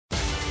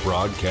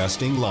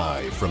Broadcasting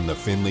live from the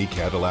Findlay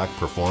Cadillac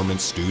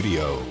Performance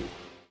Studio.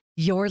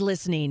 You're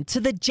listening to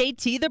the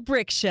JT the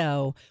Brick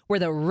Show, where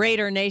the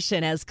Raider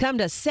Nation has come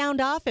to sound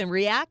off and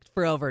react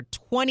for over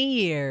 20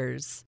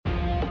 years.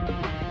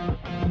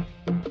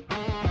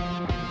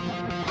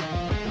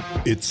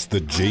 It's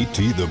the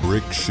JT the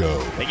Brick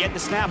Show. They get the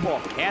snap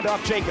off. Hand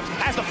off Jacobs.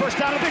 Has the first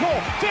down in the big hole.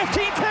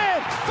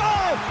 15-10.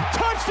 5.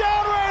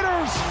 Touchdown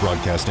Raiders.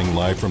 Broadcasting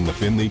live from the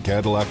Findlay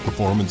Cadillac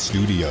Performance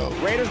Studio.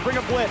 Raiders bring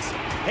a blitz.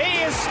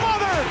 He is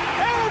smothered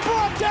and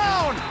brought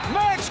down.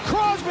 Max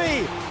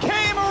Crosby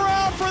came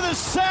around for the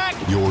sack.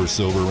 Your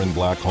silver and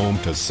black home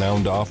to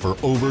sound off for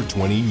over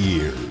 20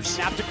 years.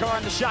 Snap to Carr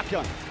in the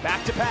shotgun.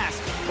 Back to pass.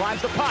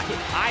 Climbs the pocket.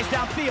 Eyes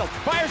downfield.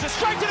 Fires a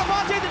strike to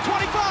Devontae at the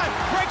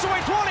 25. Breaks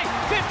away 20.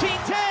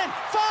 15-10.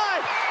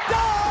 5.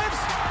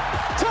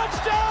 Dives.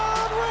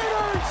 Touchdown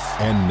Raiders.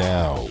 And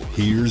now,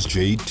 here's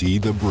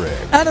JT the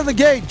Brick. Out of the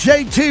gate,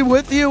 JT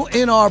with you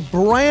in our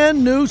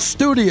brand new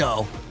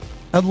studio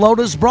at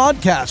Lotus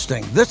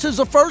Broadcasting. This is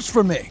a first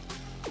for me.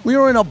 We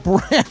are in a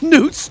brand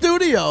new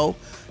studio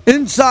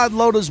inside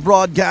Lotus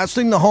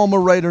Broadcasting, the home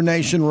of Raider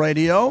Nation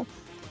Radio.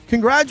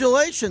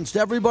 Congratulations to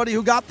everybody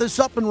who got this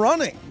up and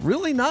running.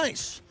 Really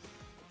nice.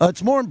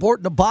 It's more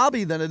important to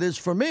Bobby than it is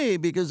for me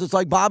because it's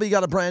like Bobby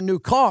got a brand new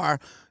car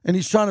and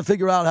he's trying to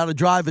figure out how to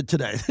drive it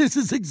today. This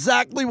is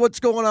exactly what's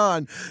going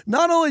on.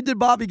 Not only did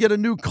Bobby get a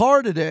new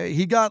car today,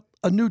 he got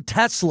a new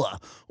Tesla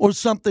or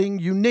something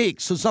unique,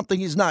 so something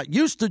he's not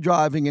used to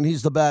driving, and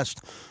he's the best.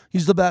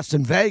 He's the best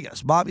in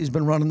Vegas. Bobby's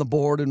been running the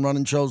board and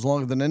running shows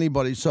longer than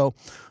anybody, so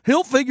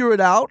he'll figure it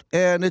out,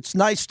 and it's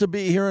nice to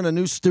be here in a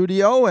new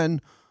studio,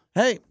 and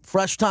hey,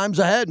 fresh times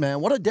ahead,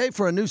 man. What a day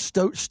for a new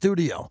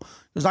studio.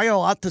 Because I got a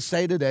lot to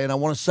say today, and I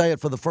want to say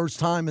it for the first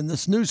time in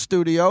this new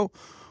studio,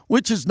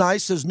 which is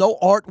nice. There's no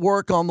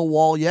artwork on the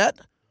wall yet,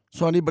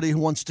 so anybody who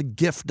wants to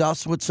gift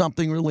us with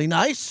something really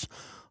nice,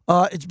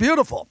 it's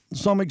beautiful.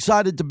 So I'm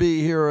excited to be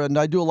here, and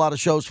I do a lot of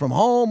shows from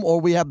home, or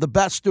we have the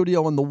best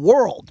studio in the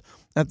world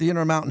at the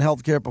Intermountain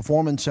Healthcare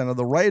Performance Center.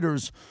 The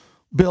Raiders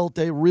built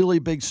a really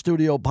big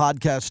studio,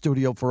 podcast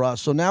studio for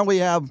us. So now we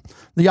have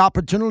the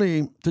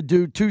opportunity to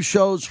do two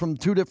shows from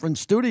two different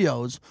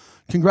studios.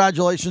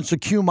 Congratulations to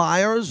Q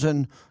Myers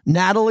and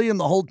Natalie and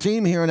the whole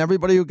team here and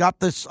everybody who got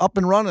this up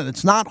and running.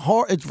 It's not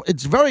hard.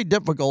 It's very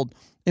difficult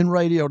in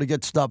radio to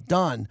get stuff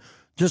done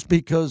just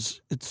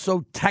because it's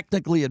so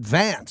technically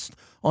advanced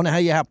on how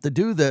you have to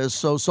do this.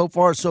 So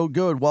far, so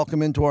good.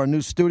 Welcome into our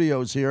new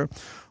studios here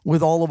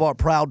with all of our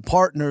proud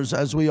partners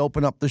as we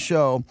open up the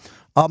show.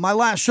 My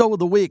last show of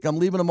the week, I'm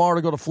leaving tomorrow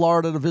to go to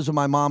Florida to visit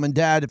my mom and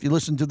dad. If you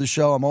listen to the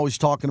show, I'm always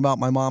talking about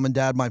my mom and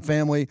dad, my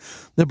family.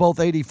 They're both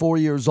 84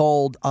 years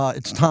old.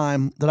 It's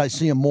time that I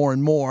see them more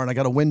and more, and I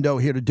got a window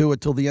here to do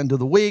it till the end of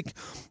the week.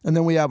 And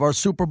then we have our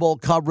Super Bowl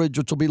coverage,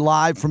 which will be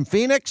live from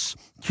Phoenix.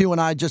 Q and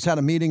I just had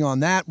a meeting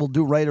on that. We'll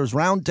do Raiders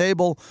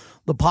Roundtable,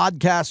 the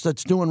podcast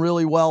that's doing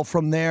really well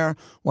from there.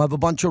 We'll have a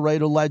bunch of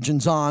Raider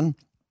legends on.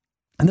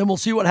 And then we'll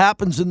see what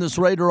happens in this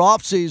Raider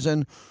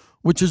offseason,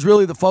 which is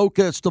really the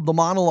focus of the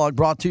monologue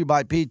brought to you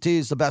by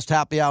PT's, the best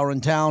happy hour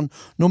in town.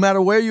 No matter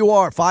where you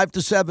are, 5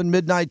 to 7,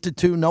 midnight to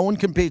 2, no one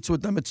competes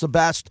with them. It's the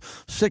best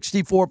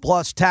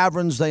 64-plus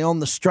taverns. They own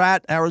the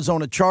Strat,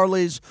 Arizona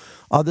Charlie's.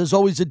 There's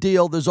always a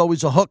deal. There's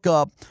always a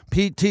hookup.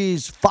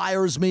 PT's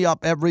fires me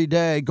up every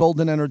day,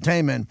 Golden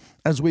Entertainment,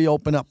 as we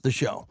open up the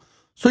show.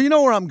 So you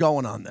know where I'm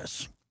going on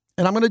this.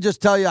 And I'm going to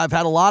just tell you, I've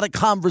had a lot of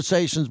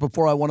conversations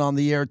before I went on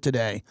the air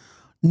today.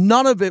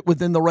 None of it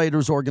within the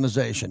Raiders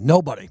organization.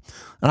 Nobody.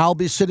 And I'll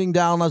be sitting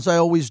down, as I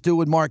always do,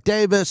 with Mark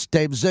Davis,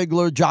 Dave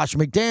Ziegler, Josh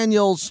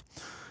McDaniels,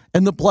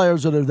 and the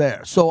players that are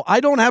there. So I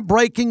don't have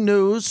breaking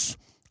news.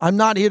 I'm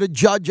not here to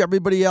judge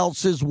everybody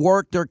else's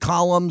work, their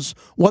columns,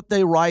 what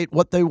they write,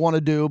 what they want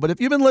to do. But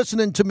if you've been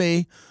listening to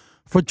me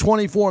for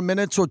 24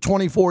 minutes or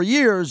 24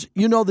 years,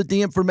 you know that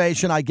the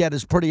information I get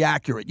is pretty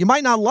accurate. You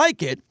might not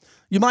like it.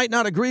 You might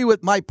not agree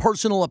with my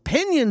personal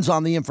opinions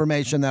on the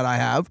information that I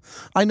have.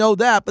 I know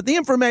that, but the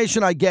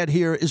information I get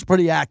here is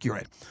pretty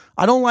accurate.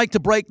 I don't like to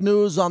break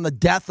news on the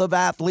death of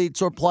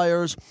athletes or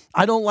players.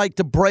 I don't like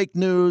to break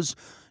news.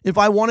 If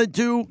I wanted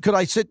to, could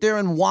I sit there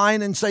and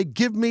whine and say,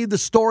 give me the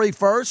story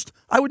first?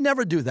 I would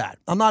never do that.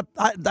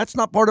 That's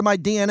not part of my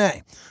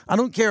DNA. I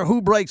don't care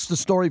who breaks the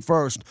story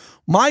first.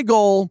 My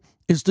goal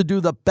is to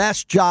do the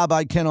best job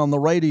I can on the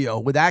radio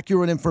with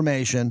accurate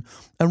information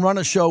and run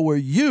a show where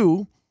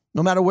you,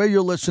 no matter where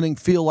you're listening,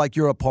 feel like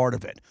you're a part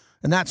of it.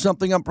 And that's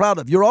something I'm proud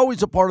of. You're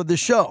always a part of this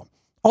show.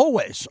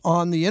 Always.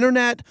 On the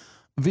internet,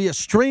 via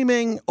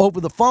streaming, over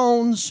the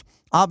phones,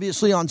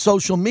 obviously on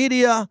social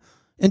media,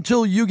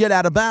 until you get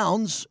out of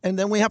bounds, and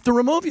then we have to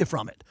remove you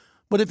from it.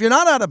 But if you're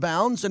not out of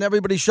bounds and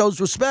everybody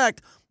shows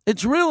respect,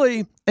 it's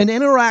really an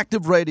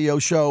interactive radio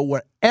show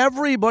where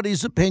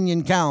everybody's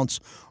opinion counts,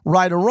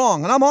 right or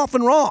wrong. And I'm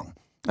often wrong.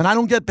 And I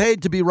don't get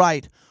paid to be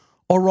right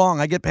or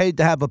wrong. I get paid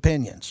to have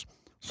opinions.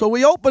 So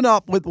we open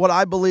up with what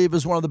I believe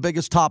is one of the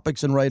biggest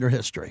topics in Raider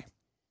history,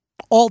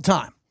 all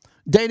time,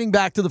 dating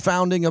back to the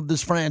founding of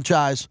this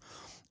franchise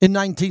in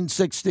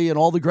 1960 and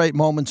all the great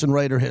moments in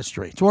Raider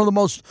history. It's one of the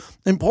most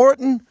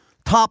important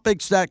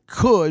topics that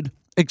could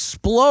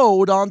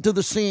explode onto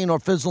the scene or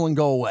fizzle and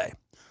go away.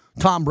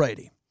 Tom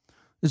Brady.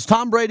 Is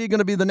Tom Brady going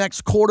to be the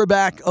next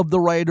quarterback of the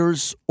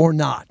Raiders or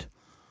not?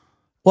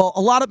 Well,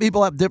 a lot of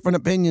people have different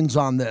opinions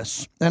on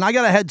this, and I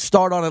got a head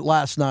start on it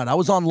last night. I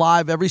was on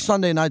live every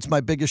Sunday night. It's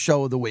my biggest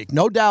show of the week.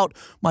 No doubt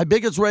my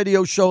biggest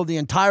radio show the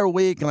entire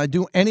week, and I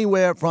do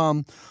anywhere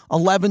from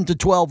 11 to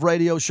 12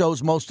 radio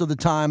shows most of the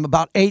time,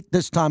 about 8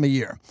 this time of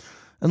year.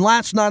 And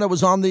last night I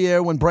was on the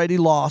air when Brady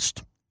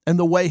lost, and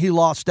the way he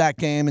lost that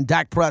game, and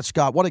Dak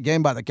Prescott, what a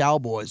game by the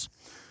Cowboys.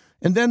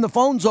 And then the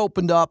phones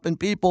opened up, and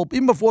people,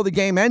 even before the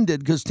game ended,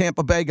 because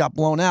Tampa Bay got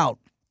blown out,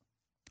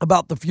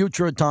 about the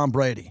future of Tom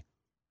Brady.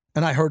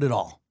 And I heard it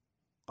all.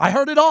 I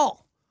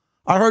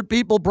heard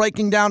people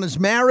breaking down his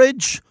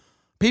marriage.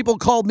 People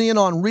called me in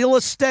on real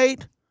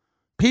estate.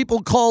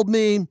 People called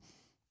me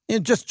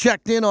and just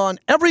checked in on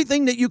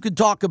everything that you could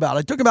talk about.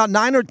 I took about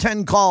 9 or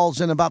 10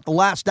 calls in about the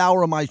last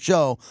hour of my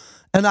show,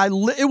 and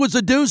it was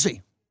a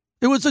doozy.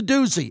 It was a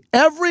doozy.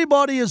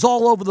 Everybody is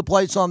all over the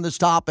place on this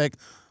topic,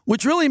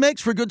 which really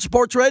makes for good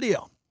sports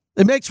radio.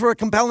 It makes for a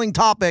compelling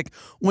topic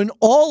when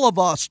all of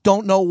us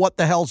don't know what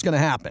the hell's going to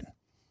happen.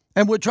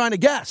 And we're trying to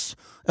guess.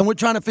 And we're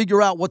trying to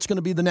figure out what's going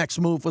to be the next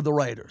move for the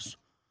Raiders.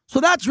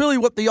 So that's really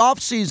what the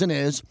offseason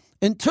is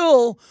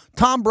until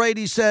Tom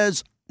Brady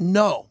says,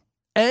 no.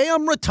 A,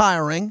 I'm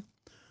retiring.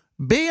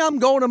 B, I'm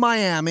going to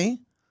Miami.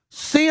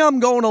 C, I'm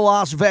going to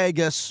Las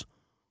Vegas.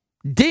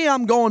 D,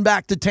 I'm going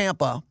back to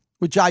Tampa,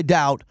 which I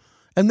doubt.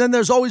 And then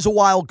there's always a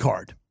wild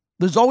card.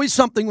 There's always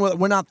something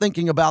we're not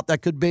thinking about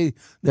that could be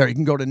there. You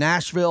can go to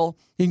Nashville.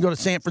 You can go to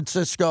San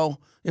Francisco.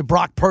 If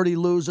Brock Purdy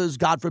loses,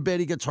 God forbid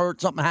he gets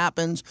hurt, something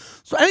happens.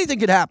 So anything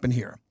could happen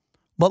here.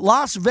 But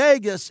Las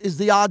Vegas is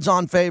the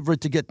odds-on favorite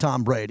to get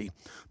Tom Brady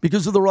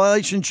because of the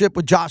relationship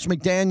with Josh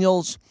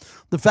McDaniels,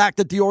 the fact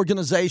that the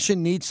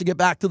organization needs to get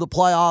back to the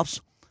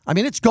playoffs. I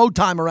mean, it's go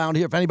time around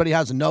here if anybody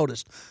hasn't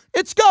noticed.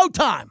 It's go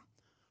time.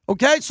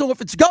 Okay, so if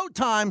it's go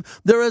time,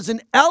 there is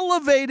an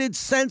elevated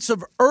sense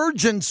of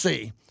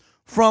urgency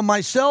from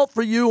myself,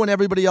 for you, and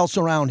everybody else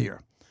around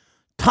here.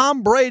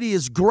 Tom Brady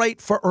is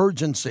great for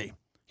urgency.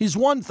 He's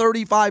won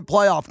 35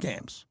 playoff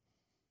games.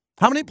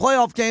 How many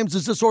playoff games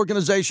has this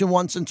organization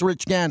won since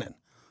Rich Gannon?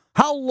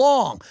 How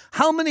long?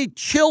 How many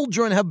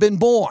children have been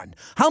born?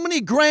 How many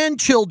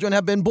grandchildren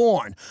have been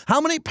born? How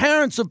many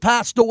parents have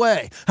passed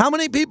away? How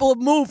many people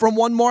have moved from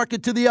one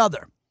market to the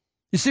other?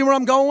 You see where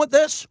I'm going with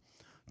this?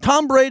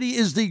 Tom Brady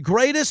is the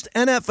greatest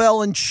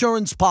NFL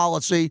insurance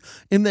policy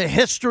in the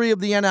history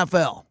of the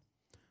NFL.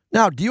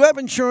 Now, do you have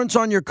insurance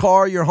on your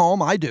car, your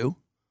home? I do.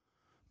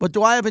 But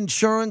do I have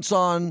insurance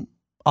on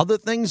other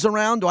things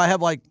around? Do I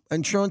have like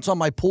insurance on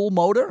my pool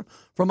motor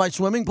for my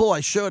swimming pool? I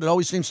should. It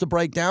always seems to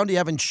break down. Do you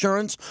have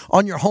insurance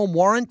on your home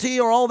warranty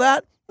or all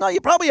that? No, you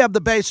probably have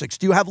the basics.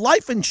 Do you have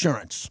life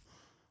insurance?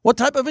 What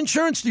type of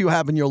insurance do you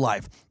have in your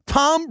life?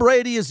 Tom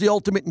Brady is the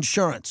ultimate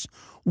insurance.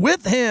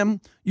 With him,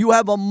 you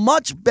have a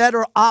much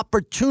better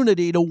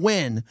opportunity to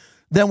win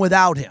than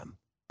without him.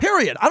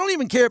 Period. I don't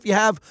even care if you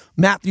have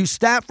Matthew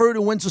Stafford,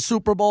 who wins the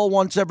Super Bowl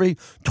once every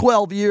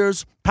 12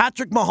 years.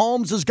 Patrick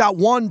Mahomes has got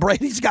 1.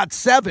 Brady's got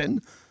 7.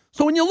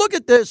 So when you look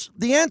at this,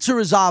 the answer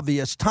is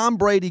obvious. Tom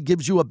Brady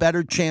gives you a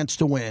better chance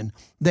to win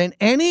than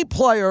any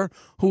player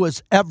who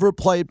has ever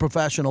played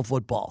professional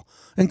football,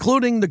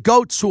 including the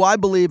GOATs, who I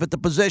believe at the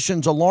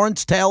positions are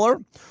Lawrence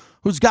Taylor,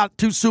 who's got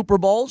 2 Super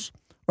Bowls.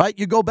 Right?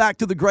 You go back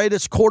to the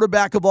greatest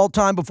quarterback of all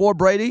time before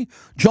Brady,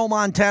 Joe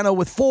Montana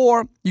with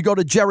 4. You go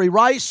to Jerry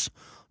Rice,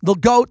 the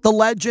GOAT, the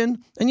legend,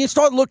 and you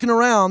start looking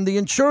around. The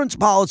insurance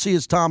policy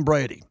is Tom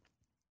Brady.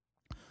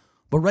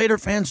 But Raider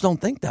fans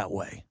don't think that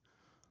way.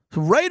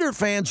 Raider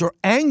fans are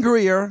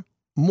angrier,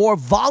 more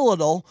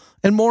volatile,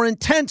 and more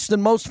intense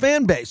than most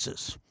fan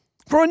bases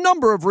for a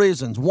number of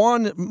reasons.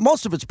 One,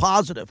 most of it's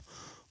positive.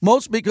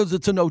 Most because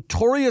it's a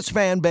notorious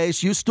fan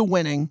base used to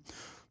winning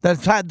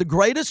that's had the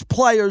greatest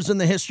players in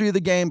the history of the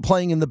game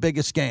playing in the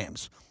biggest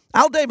games.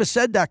 Al Davis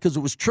said that because it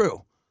was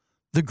true.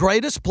 The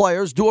greatest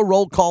players do a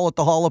roll call at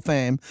the Hall of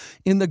Fame.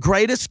 In the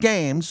greatest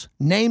games,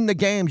 name the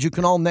games, you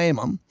can all name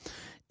them.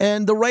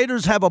 And the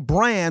Raiders have a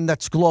brand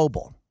that's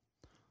global.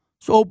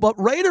 So, but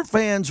Raider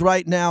fans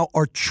right now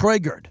are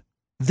triggered.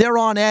 They're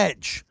on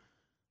edge.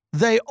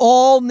 They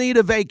all need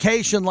a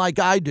vacation like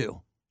I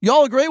do.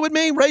 Y'all agree with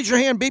me? Raise your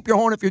hand, beep your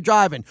horn if you're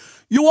driving.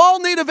 You all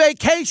need a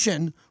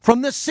vacation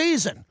from this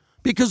season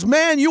because,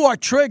 man, you are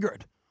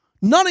triggered.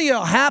 None of you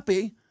are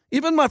happy.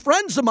 Even my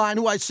friends of mine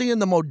who I see in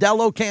the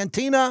Modelo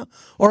Cantina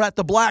or at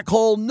the Black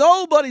Hole,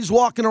 nobody's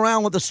walking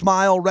around with a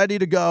smile, ready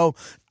to go,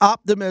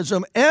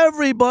 optimism.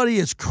 Everybody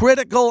is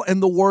critical,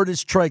 and the word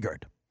is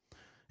triggered.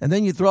 And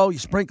then you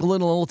sprinkle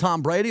in a little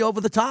Tom Brady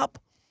over the top,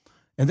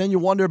 and then you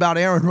wonder about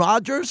Aaron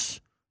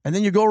Rodgers, and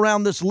then you go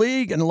around this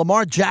league, and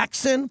Lamar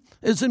Jackson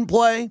is in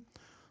play.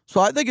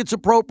 So I think it's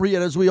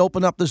appropriate as we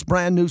open up this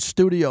brand new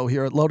studio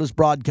here at Lotus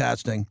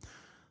Broadcasting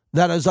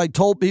that, as I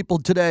told people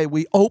today,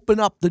 we open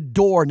up the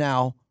door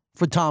now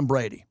for Tom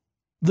Brady.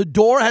 The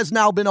door has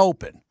now been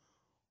opened.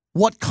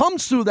 What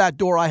comes through that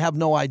door, I have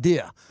no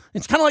idea.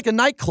 It's kind of like a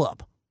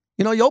nightclub.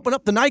 You know, you open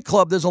up the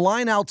nightclub, there's a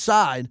line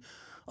outside,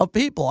 of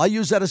people. I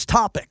use that as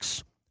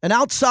topics. And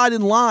outside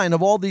in line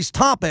of all these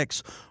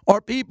topics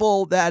are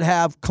people that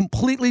have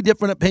completely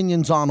different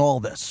opinions on all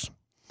this.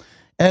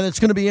 And it's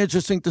going to be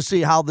interesting to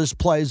see how this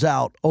plays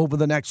out over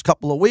the next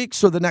couple of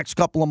weeks or the next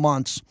couple of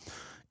months,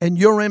 and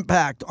your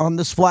impact on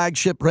this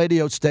flagship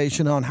radio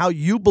station, on how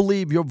you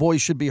believe your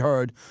voice should be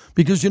heard,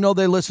 because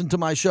they listen to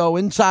my show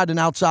inside and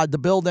outside the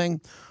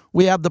building.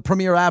 We have the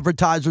premier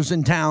advertisers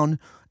in town,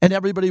 and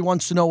everybody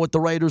wants to know what the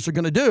Raiders are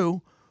going to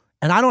do,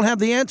 and I don't have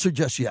the answer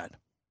just yet.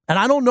 And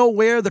I don't know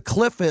where the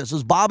cliff is.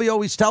 As Bobby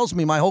always tells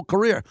me my whole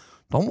career,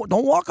 don't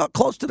walk up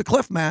close to the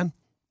cliff, man.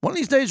 One of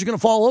these days you're going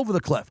to fall over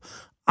the cliff.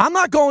 I'm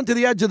not going to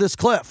the edge of this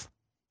cliff.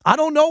 I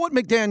don't know what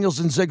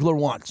McDaniels and Ziegler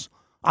wants.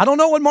 I don't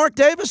know what Mark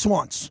Davis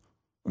wants.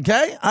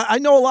 Okay? I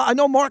know a lot. I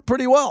know Mark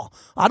pretty well.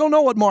 I don't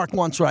know what Mark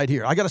wants right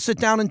here. I got to sit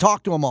down and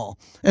talk to them all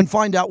and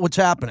find out what's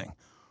happening.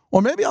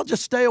 Or maybe I'll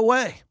just stay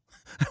away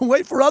and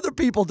wait for other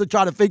people to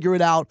try to figure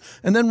it out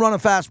and then run a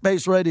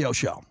fast-paced radio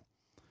show.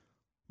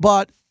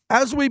 But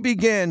as we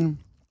begin,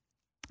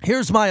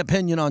 here's my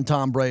opinion on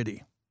Tom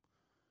Brady.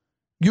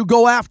 You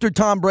go after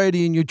Tom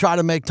Brady and you try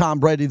to make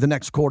Tom Brady the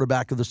next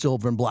quarterback of the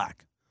Silver and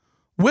Black.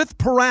 With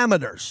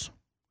parameters.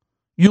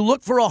 You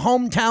look for a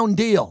hometown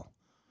deal.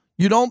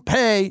 You don't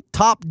pay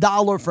top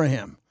dollar for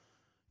him.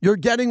 You're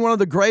getting one of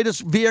the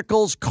greatest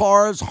vehicles,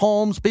 cars,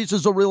 homes,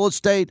 pieces of real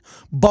estate,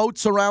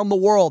 boats around the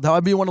world,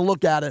 however you want to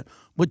look at it.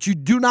 But you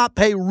do not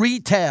pay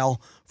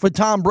retail for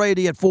Tom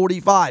Brady at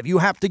 45. You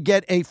have to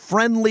get a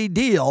friendly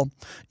deal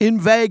in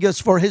Vegas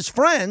for his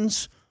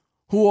friends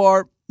who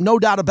are, no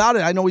doubt about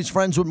it, I know he's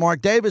friends with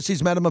Mark Davis.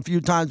 He's met him a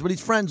few times, but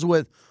he's friends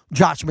with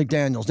Josh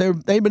McDaniels.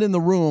 They've been in the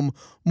room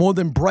more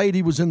than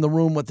Brady was in the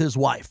room with his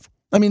wife.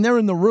 I mean, they're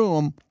in the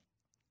room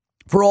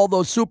for all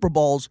those Super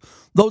Bowls.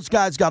 Those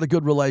guys got a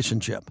good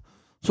relationship.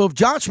 So if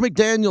Josh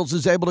McDaniels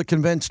is able to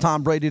convince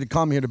Tom Brady to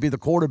come here to be the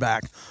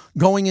quarterback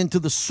going into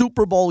the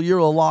Super Bowl year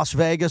of Las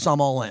Vegas,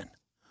 I'm all in.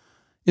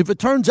 If it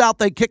turns out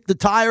they kick the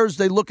tires,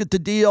 they look at the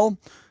deal,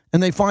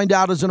 and they find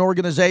out as an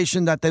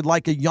organization that they'd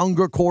like a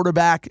younger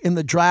quarterback in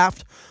the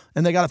draft,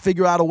 and they got to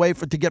figure out a way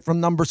for it to get from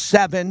number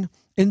 7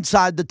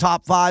 inside the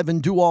top 5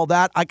 and do all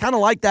that, I kind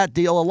of like that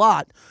deal a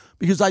lot,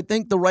 because I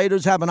think the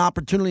Raiders have an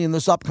opportunity in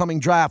this upcoming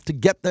draft to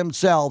get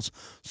themselves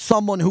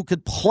someone who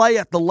could play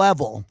at the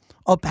level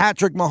of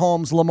Patrick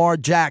Mahomes, Lamar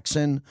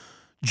Jackson,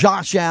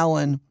 Josh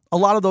Allen, a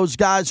lot of those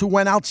guys who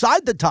went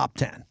outside the top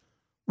 10.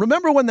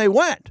 Remember when they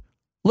went?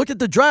 Look at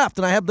the draft,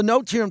 and I have the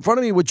notes here in front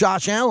of me with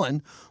Josh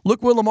Allen.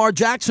 Look where Lamar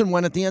Jackson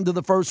went at the end of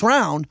the first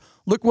round.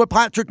 Look where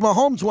Patrick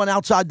Mahomes went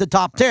outside the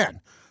top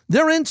 10.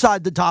 They're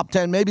inside the top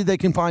 10. Maybe they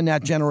can find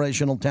that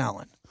generational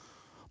talent.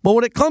 But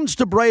when it comes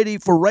to Brady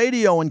for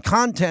radio and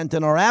content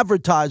and our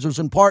advertisers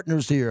and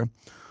partners here,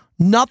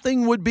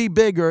 nothing would be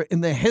bigger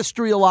in the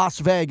history of Las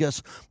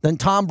Vegas than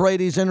Tom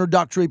Brady's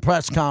introductory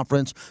press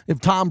conference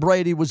if Tom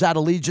Brady was at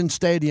Allegiant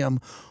Stadium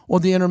or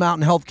the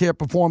Intermountain Healthcare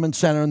Performance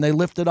Center and they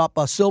lifted up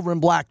a silver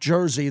and black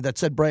jersey that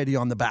said Brady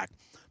on the back.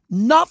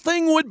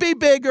 Nothing would be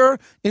bigger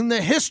in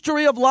the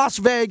history of Las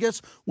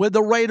Vegas where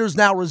the Raiders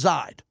now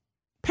reside.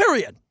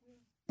 Period.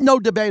 No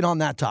debate on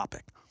that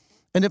topic.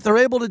 And if they're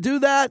able to do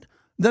that,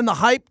 then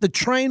the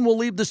train will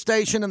leave the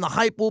station and the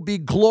hype will be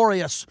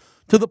glorious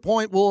to the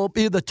point will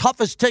be the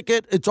toughest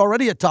ticket. It's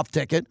already a tough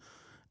ticket,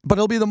 but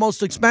it'll be the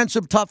most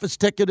expensive, toughest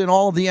ticket in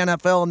all of the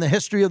NFL in the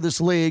history of this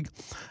league.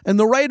 And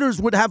the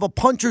Raiders would have a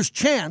puncher's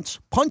chance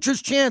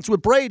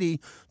with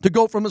Brady to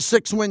go from a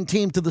 6-win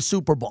team to the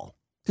Super Bowl,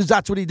 because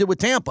that's what he did with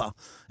Tampa.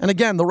 And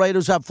again, the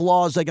Raiders have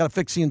flaws. They got to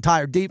fix the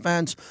entire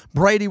defense.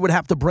 Brady would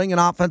have to bring an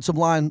offensive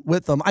line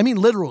with them. I mean,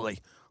 literally,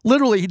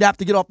 he'd have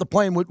to get off the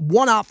plane with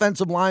one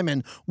offensive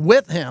lineman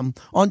with him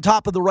on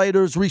top of the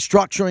Raiders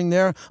restructuring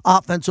their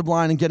offensive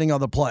line and getting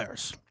other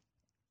players.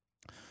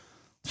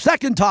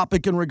 Second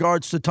topic in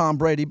regards to Tom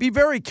Brady, be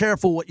very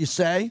careful what you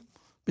say,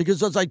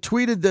 because as I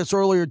tweeted this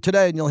earlier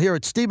today, and you'll hear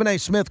it, Stephen A.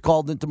 Smith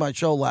called into my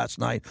show last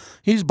night.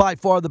 He's by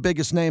far the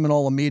biggest name in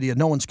all of media.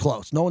 No one's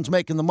close. No one's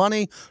making the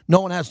money.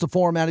 No one has the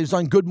format. He's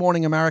on Good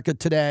Morning America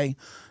today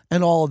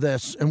and all of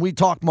this. And we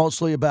talk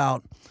mostly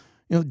about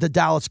the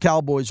Dallas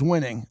Cowboys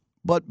winning.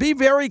 But be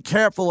very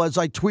careful, as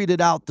I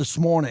tweeted out this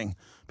morning,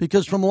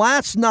 because from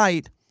last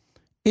night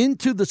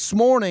into this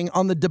morning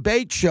on the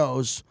debate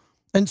shows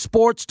and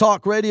sports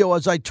talk radio,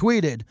 as I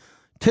tweeted,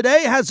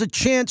 today has a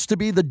chance to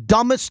be the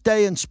dumbest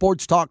day in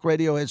sports talk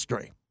radio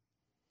history.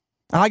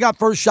 And I got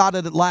first shot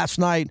at it last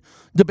night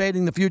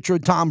debating the future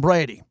of Tom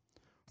Brady.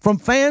 From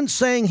fans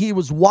saying he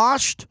was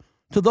washed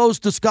to those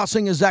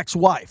discussing his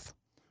ex-wife.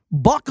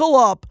 Buckle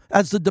up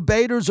as the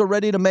debaters are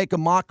ready to make a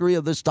mockery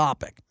of this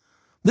topic.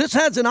 This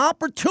has an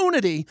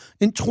opportunity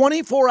in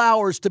 24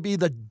 hours to be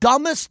the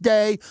dumbest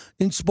day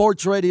in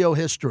sports radio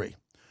history.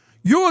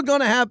 You are going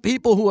to have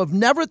people who have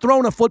never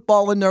thrown a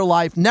football in their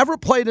life, never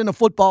played in a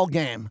football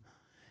game,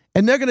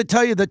 and they're going to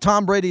tell you that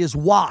Tom Brady is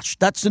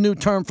washed. That's the new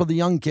term for the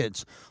young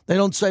kids. They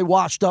don't say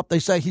washed up, they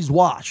say he's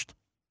washed.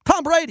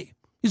 Tom Brady,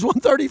 he's won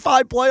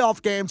 35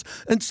 playoff games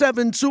and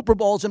 7 Super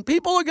Bowls, and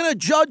people are going to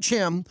judge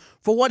him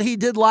for what he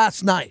did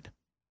last night.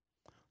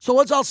 So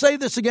I'll say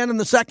this again in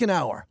the second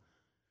hour.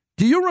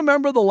 Do you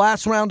remember the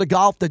last round of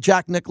golf that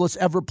Jack Nicklaus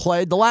ever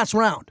played? The last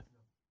round?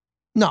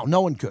 No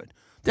one could.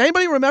 Does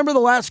anybody remember the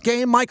last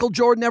game Michael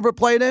Jordan ever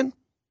played in?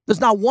 There's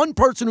not one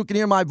person who can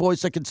hear my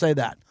voice that can say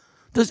that.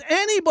 Does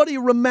anybody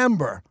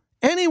remember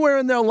anywhere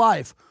in their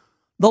life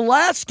the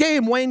last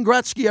game Wayne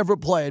Gretzky ever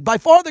played? By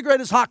far the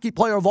greatest hockey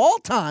player of all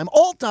time,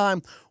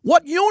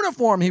 what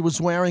uniform he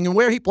was wearing and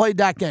where he played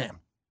that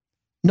game?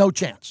 No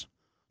chance.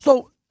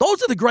 So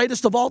those are the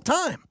greatest of all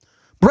time.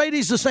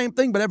 Brady's the same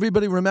thing, but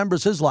everybody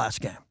remembers his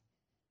last game.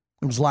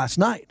 It was last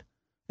night,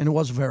 and it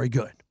wasn't very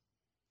good.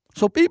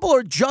 So people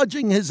are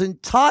judging his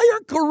entire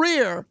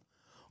career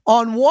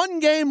on one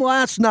game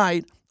last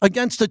night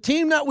against a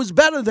team that was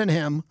better than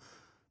him,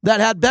 that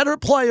had better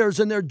players,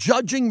 and they're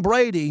judging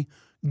Brady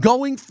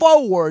going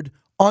forward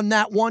on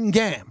that one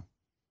game.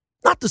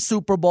 Not the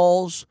Super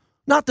Bowls,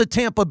 not the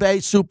Tampa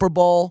Bay Super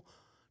Bowl,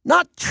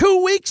 not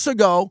 2 weeks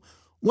ago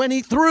when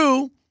he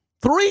threw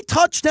 3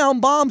 touchdown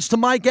bombs to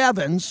Mike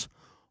Evans,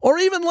 or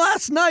even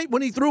last night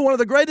when he threw one of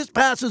the greatest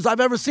passes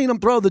I've ever seen him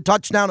throw, the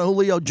touchdown to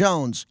Julio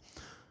Jones.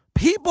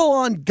 People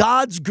on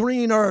God's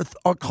green earth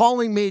are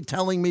calling me,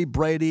 telling me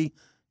Brady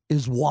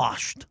is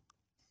washed.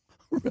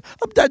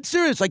 I'm dead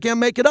serious. I can't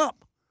make it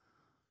up.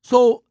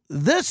 So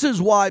this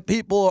is why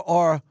people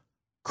are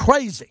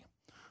crazy,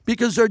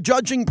 because they're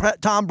judging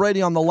Tom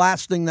Brady on the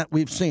last thing that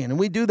we've seen. And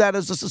we do that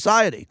as a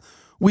society.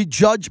 We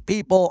judge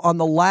people on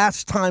the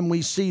last time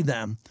we see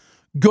them,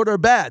 good or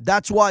bad.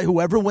 That's why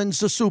whoever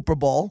wins the Super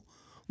Bowl,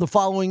 the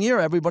following year,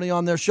 everybody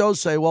on their shows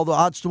say, well, the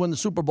odds to win the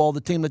Super Bowl,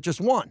 the team that just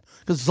won,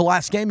 because it's the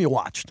last game you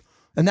watched.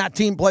 And that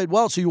team played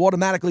well, so you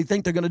automatically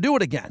think they're going to do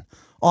it again.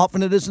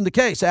 Often it isn't the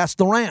case. Ask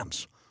the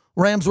Rams.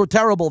 Rams were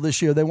terrible this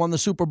year. They won the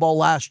Super Bowl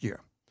last year.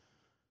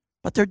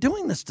 But they're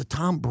doing this to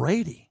Tom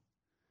Brady.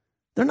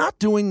 They're not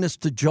doing this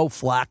to Joe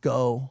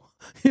Flacco.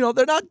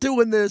 They're not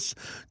doing this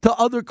to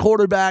other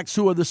quarterbacks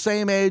who are the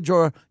same age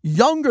or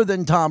younger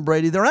than Tom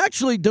Brady. They're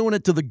actually doing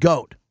it to the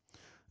GOAT,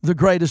 the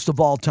greatest of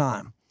all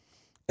time.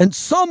 And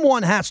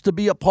someone has to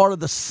be a part of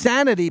the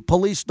sanity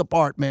police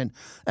department,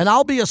 and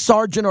I'll be a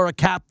sergeant or a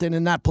captain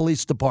in that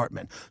police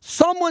department.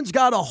 Someone's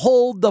got to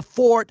hold the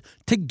fort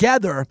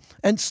together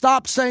and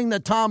stop saying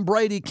that Tom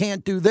Brady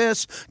can't do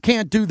this,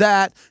 can't do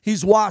that.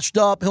 He's washed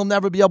up. He'll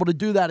never be able to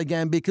do that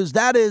again, because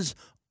that is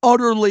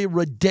utterly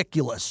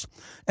ridiculous.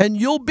 And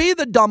you'll be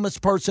the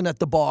dumbest person at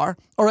the bar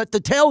or at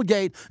the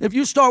tailgate if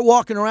you start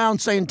walking around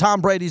saying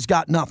Tom Brady's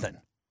got nothing.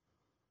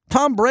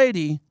 Tom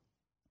Brady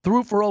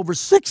threw for over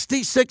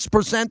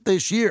 66%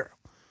 this year.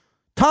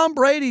 Tom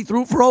Brady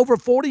threw for over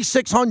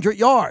 4,600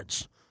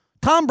 yards.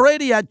 Tom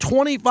Brady had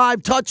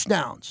 25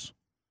 touchdowns.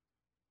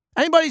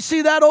 Anybody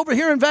see that over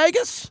here in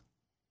Vegas?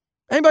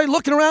 Anybody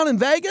looking around in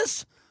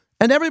Vegas?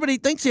 And everybody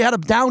thinks he had a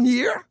down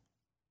year?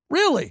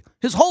 Really?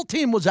 His whole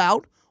team was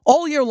out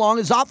all year long.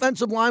 His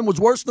offensive line was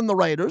worse than the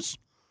Raiders.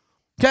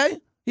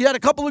 Okay? He had a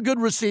couple of good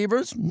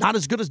receivers, not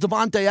as good as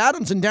Devontae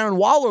Adams and Darren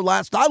Waller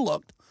last I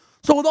looked.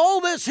 So with all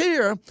this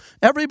here,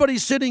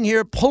 everybody's sitting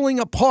here pulling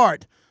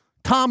apart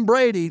Tom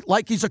Brady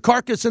like he's a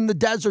carcass in the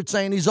desert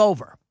saying he's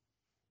over.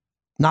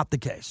 Not the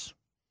case.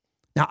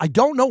 Now, I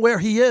don't know where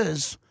he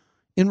is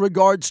in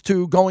regards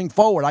to going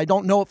forward. I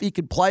don't know if he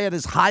could play at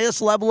his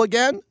highest level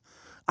again.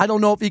 I don't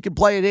know if he could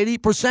play at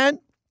 80%.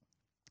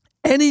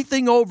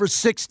 Anything over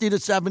 60 to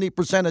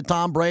 70% of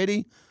Tom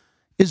Brady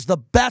is the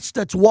best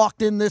that's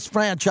walked in this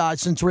franchise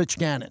since Rich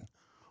Gannon.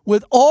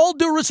 With all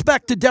due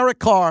respect to Derek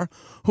Carr,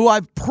 who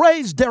I've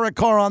praised Derek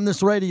Carr on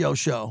this radio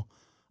show,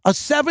 a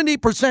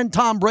 70%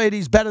 Tom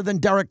Brady's better than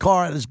Derek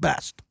Carr at his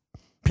best.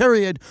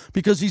 Period.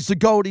 Because he's the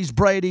GOAT, he's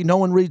Brady. No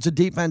one reads a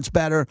defense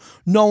better.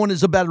 No one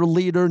is a better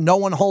leader. No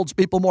one holds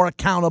people more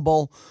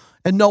accountable.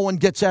 And no one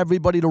gets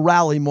everybody to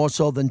rally more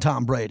so than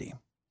Tom Brady.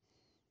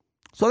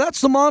 So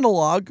that's the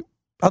monologue.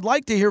 I'd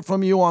like to hear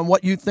from you on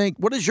what you think.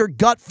 What does your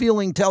gut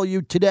feeling tell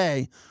you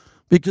today?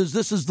 Because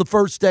this is the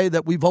first day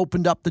that we've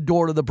opened up the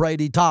door to the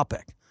Brady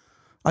topic.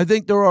 I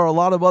think there are a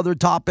lot of other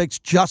topics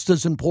just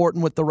as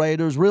important with the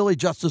Raiders, really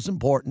just as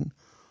important.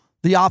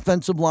 The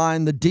offensive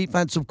line, the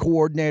defensive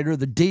coordinator,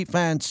 the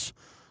defense,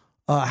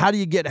 how do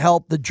you get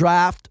help, the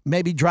draft,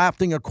 maybe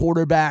drafting a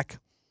quarterback.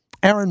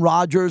 Aaron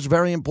Rodgers,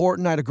 very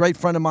important. I had a great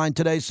friend of mine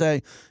today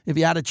say, if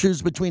you had to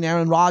choose between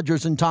Aaron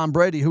Rodgers and Tom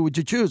Brady, who would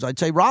you choose? I'd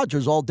say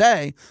Rodgers all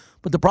day.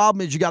 But the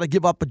problem is you got to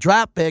give up a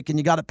draft pick and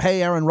you got to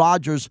pay Aaron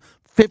Rodgers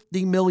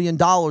 $50 million.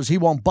 He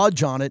won't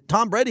budge on it.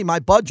 Tom Brady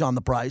might budge on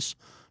the price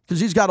because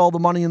he's got all the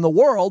money in the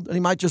world and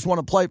he might just want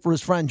to play for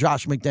his friend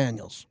Josh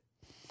McDaniels.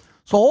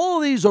 So all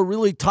of these are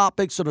really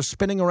topics that are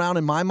spinning around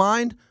in my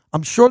mind.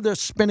 I'm sure they're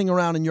spinning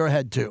around in your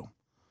head too.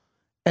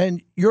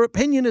 And your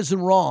opinion isn't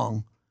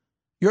wrong.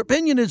 Your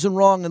opinion isn't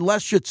wrong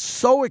unless it's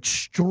so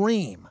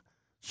extreme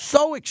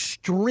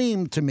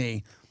to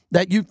me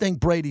that you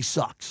think Brady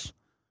sucks.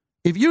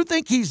 If you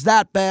think he's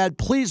that bad,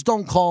 please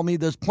don't call me.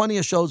 There's plenty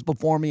of shows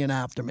before me and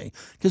after me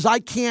because I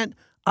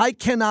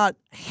cannot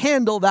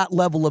handle that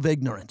level of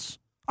ignorance.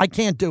 I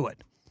can't do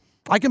it.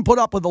 I can put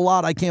up with a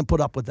lot. I can't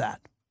put up with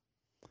that.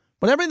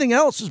 But everything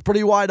else is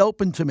pretty wide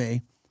open to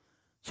me.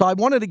 So I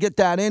wanted to get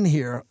that in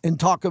here and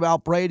talk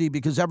about Brady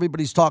because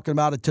everybody's talking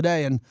about it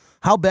today. And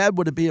how bad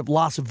would it be if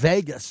Las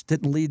Vegas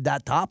didn't lead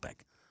that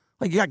topic?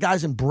 Like, you got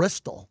guys in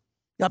Bristol.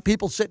 You got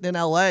people sitting in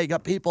L.A. You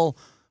got people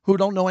who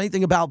don't know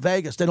anything about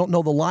Vegas. They don't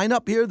know the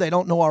lineup here. They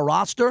don't know our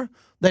roster.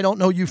 They don't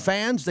know you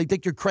fans. They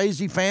think you're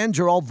crazy fans.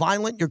 You're all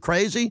violent. You're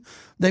crazy.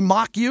 They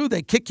mock you.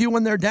 They kick you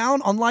when they're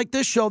down, unlike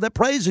this show that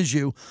praises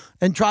you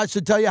and tries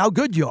to tell you how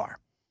good you are.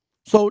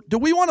 So do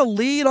we want to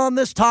lead on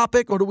this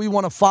topic or do we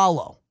want to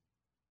follow?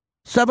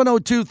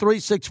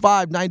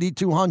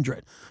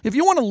 702-365-9200. If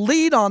you want to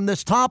lead on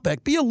this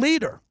topic, be a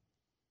leader.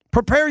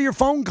 Prepare your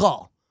phone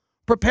call.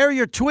 Prepare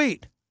your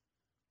tweet.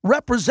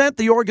 Represent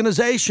the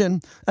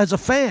organization as a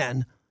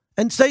fan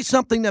and say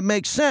something that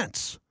makes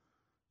sense.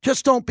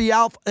 Just don't be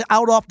out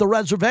off the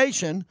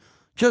reservation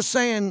just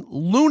saying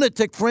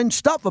lunatic fringe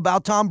stuff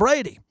about Tom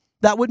Brady.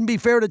 That wouldn't be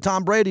fair to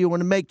Tom Brady. It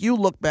would make you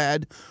look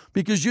bad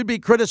because you'd be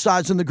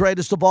criticizing the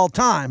greatest of all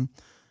time,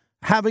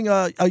 having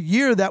a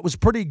year that was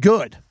pretty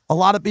good. A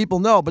lot of people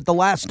know, but the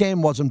last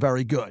game wasn't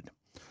very good.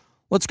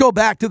 Let's go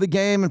back to the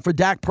game, and for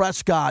Dak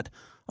Prescott,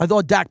 I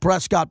thought Dak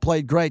Prescott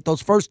played great.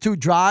 Those first two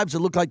drives, it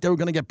looked like they were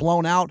going to get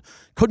blown out.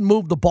 Couldn't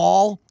move the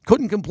ball,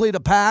 couldn't complete a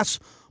pass.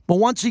 But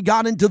once he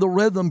got into the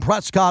rhythm,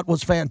 Prescott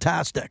was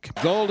fantastic.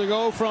 Goal to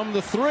go from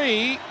the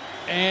 3,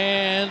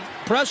 and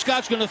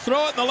Prescott's going to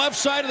throw it in the left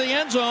side of the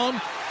end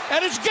zone.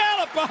 And it's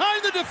Gallup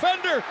behind the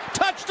defender.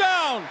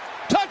 Touchdown!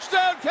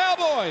 Touchdown,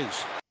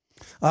 Cowboys!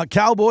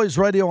 Cowboys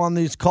radio on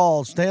these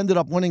calls. They ended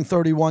up winning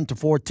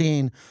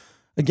 31-14.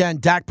 Again,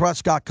 Dak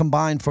Prescott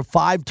combined for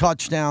 5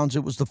 touchdowns.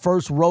 It was the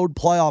first road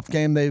playoff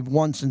game they've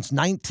won since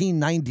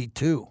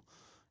 1992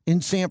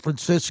 in San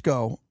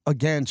Francisco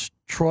against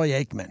Troy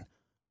Aikman.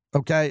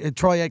 Okay,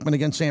 Troy Aikman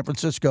against San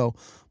Francisco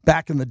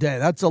back in the day.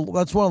 That's one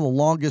of the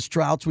longest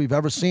droughts we've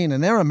ever seen,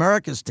 and they're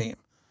America's team.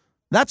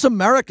 That's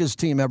America's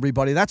team,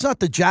 everybody. That's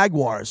not the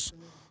Jaguars.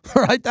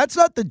 All right, that's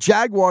not the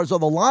Jaguars or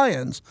the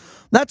Lions.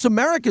 That's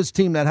America's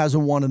team that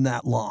hasn't won in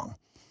that long.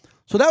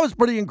 So that was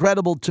pretty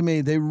incredible to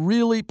me. They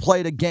really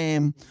played a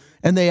game,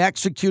 and they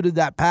executed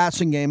that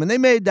passing game, and they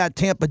made that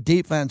Tampa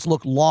defense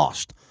look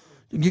lost.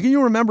 Can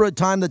you remember a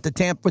time that the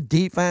Tampa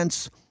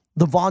defense,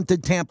 the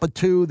vaunted Tampa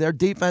 2, their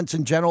defense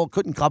in general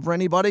couldn't cover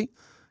anybody?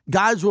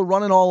 Guys were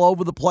running all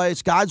over the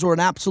place. Guys were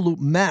an absolute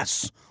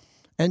mess,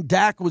 and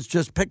Dak was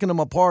just picking them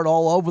apart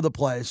all over the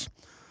place.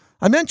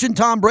 I mentioned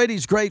Tom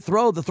Brady's great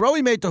throw. The throw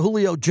he made to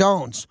Julio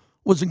Jones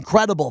was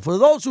incredible. For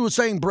those who are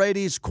saying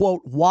Brady's,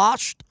 quote,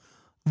 washed,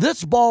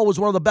 this ball was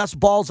one of the best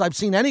balls I've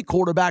seen any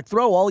quarterback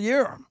throw all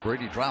year.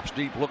 Brady drops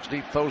deep, looks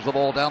deep, throws the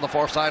ball down the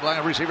far sideline.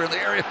 A receiver in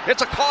the area.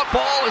 It's a caught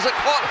ball. Is it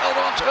caught? Held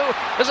on to?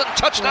 Is it a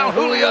touchdown?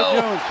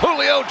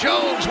 Julio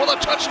Jones with a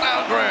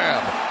touchdown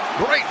grab.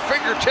 Great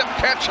fingertip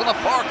catch in the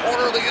far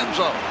corner of the end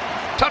zone.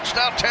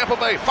 Touchdown, Tampa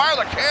Bay. Fire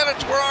the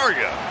cannons. Where are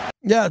you?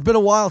 Yeah, it's been a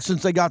while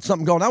since they got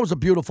something going. That was a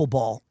beautiful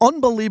ball.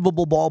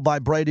 Unbelievable ball by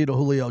Brady to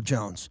Julio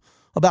Jones.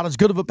 About as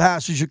good of a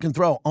pass as you can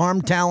throw.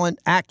 Arm talent,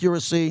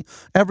 accuracy,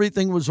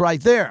 everything was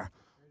right there.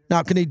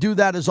 Now, can he do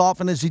that as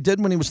often as he did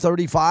when he was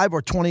 35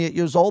 or 28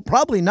 years old?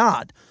 Probably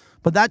not.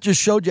 But that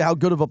just showed you how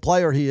good of a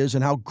player he is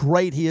and how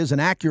great he is and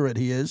accurate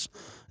he is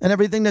and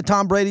everything that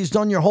Tom Brady's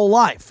done your whole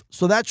life.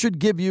 So that should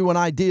give you an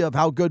idea of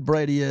how good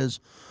Brady is.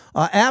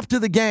 After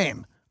the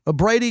game,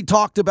 Brady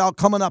talked about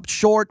coming up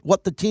short,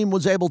 what the team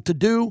was able to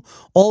do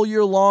all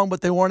year long,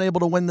 but they weren't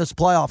able to win this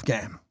playoff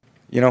game.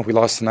 You know, we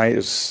lost tonight.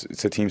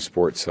 It's a team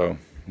sport, so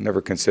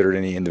never considered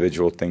any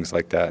individual things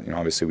like that. You know,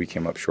 obviously we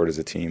came up short as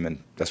a team,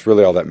 and that's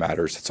really all that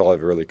matters. That's all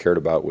I've really cared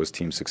about was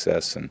team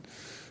success and,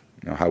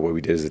 you know, how well we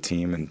did as a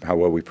team and how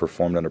well we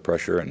performed under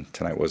pressure, and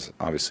tonight was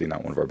obviously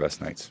not one of our best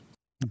nights.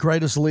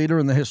 Greatest leader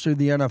in the history of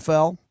the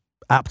NFL?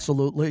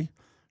 Absolutely.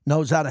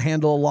 Knows how to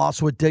handle a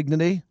loss with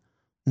dignity.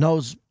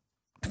 Knows,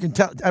 can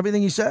tell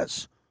everything he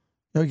says.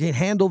 You know, he can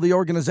handle the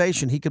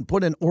organization. He can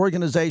put an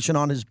organization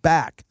on his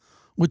back,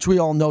 which we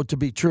all know to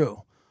be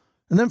true.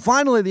 And then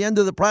finally, the end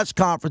of the press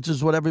conference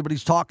is what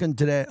everybody's talking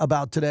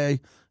about today.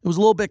 It was a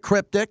little bit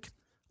cryptic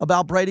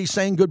about Brady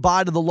saying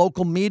goodbye to the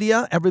local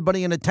media,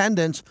 everybody in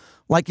attendance,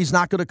 like he's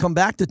not going to come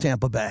back to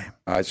Tampa Bay.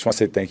 I just want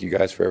to say thank you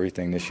guys for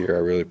everything this year. I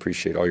really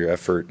appreciate all your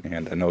effort,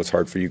 and I know it's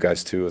hard for you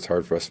guys too. It's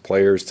hard for us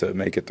players to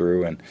make it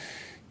through, and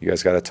you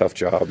guys got a tough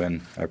job,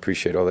 and I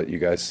appreciate all that you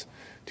guys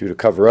do to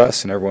cover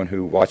us and everyone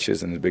who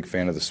watches and is a big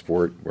fan of the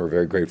sport. We're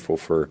very grateful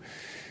for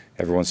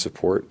everyone's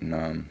support,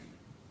 and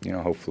you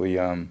know, hopefully,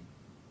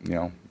 you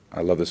know,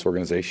 I love this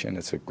organization.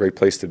 It's a great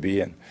place to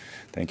be, and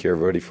thank you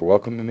everybody for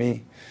welcoming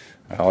me,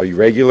 all you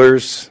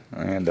regulars,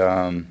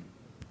 and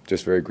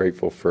just very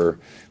grateful for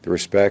the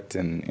respect,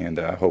 and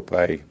I hope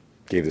I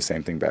gave the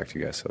same thing back to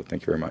you guys. So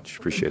thank you very much.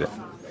 Appreciate it.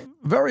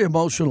 Very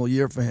emotional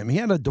year for him. He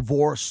had a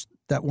divorce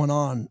that went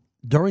on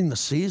during the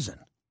season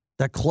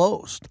that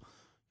closed.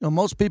 You know,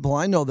 most people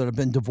I know that have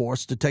been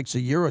divorced, it takes a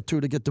year or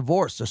two to get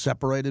divorced. They're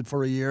separated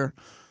for a year.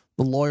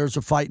 The lawyers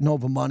are fighting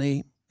over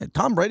money. And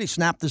Tom Brady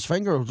snapped his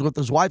fingers with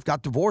his wife,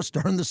 got divorced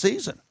during the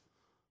season.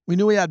 We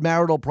knew he had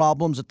marital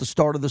problems at the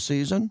start of the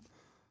season.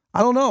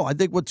 I don't know. I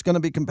think what's going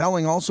to be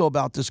compelling also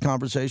about this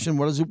conversation,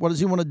 what does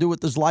he want to do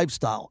with his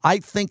lifestyle? I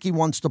think he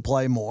wants to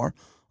play more.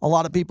 A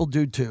lot of people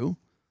do too.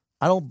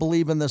 I don't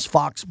believe in this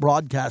Fox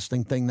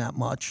broadcasting thing that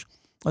much.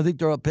 I think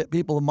there are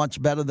people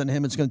much better than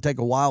him. It's going to take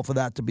a while for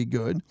that to be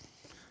good.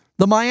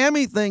 The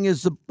Miami thing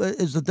is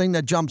the thing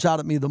that jumps out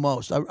at me the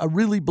most. I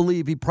really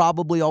believe he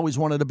probably always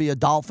wanted to be a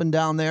Dolphin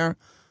down there.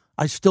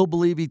 I still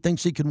believe he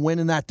thinks he can win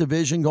in that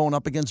division going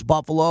up against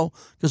Buffalo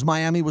because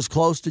Miami was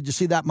close. Did you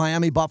see that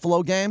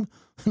Miami-Buffalo game?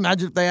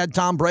 Imagine if they had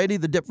Tom Brady,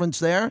 the difference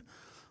there.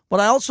 But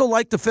I also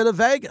like the fit of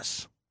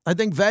Vegas. I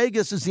think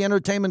Vegas is the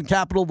entertainment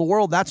capital of the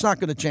world. That's not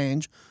going to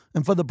change.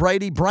 And for the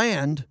Brady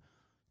brand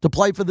to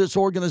play for this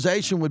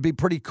organization would be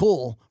pretty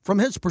cool from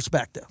his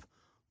perspective.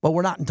 But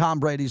we're not in Tom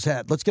Brady's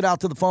head. Let's get out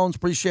to the phones.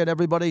 Appreciate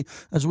everybody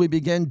as we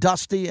begin.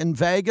 Dusty in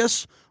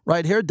Vegas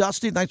right here.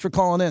 Dusty, thanks for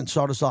calling in.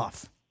 Start us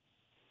off.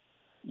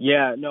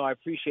 Yeah, no, I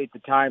appreciate the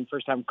time.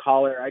 First-time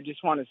caller. I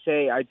just want to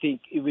say I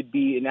think it would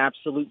be an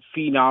absolute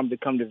phenom to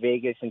come to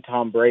Vegas and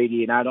Tom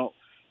Brady, and I don't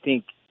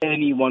think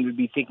anyone would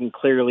be thinking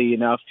clearly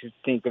enough to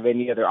think of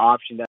any other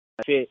option that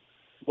fit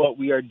what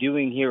we are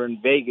doing here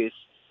in Vegas.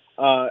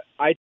 The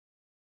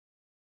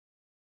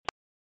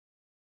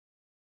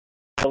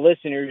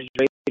listeners'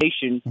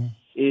 nation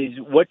is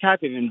what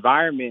type of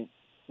environment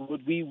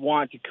would we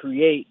want to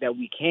create that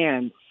we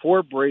can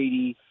for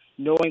Brady,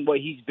 knowing what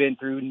he's been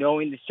through,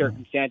 knowing the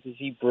circumstances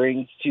he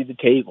brings to the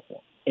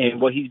table and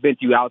what he's been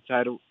through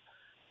outside of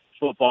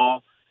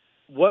football.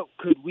 What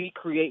could we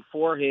create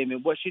for him,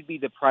 and what should be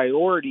the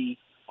priority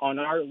on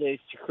our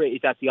list to create? Is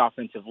that the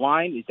offensive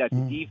line? Is that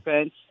the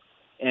defense?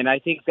 And I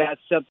think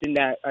that's something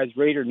that, as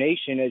Raider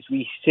Nation, as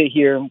we sit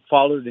here and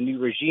follow the new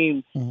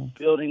regime,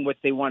 building what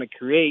they want to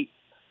create,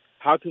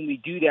 how can we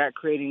do that,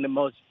 creating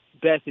the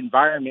best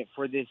environment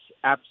for this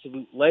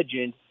absolute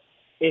legend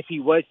if he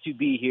was to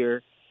be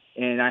here?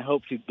 And I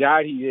hope to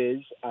God he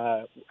is,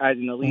 as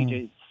an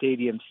Allegiant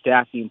Stadium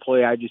staffing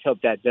employee. I just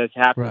hope that does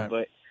happen. Right.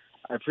 But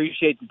I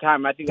appreciate the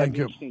time. I think that's an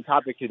interesting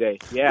topic today.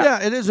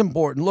 Yeah, it is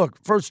important. Look,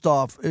 first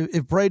off,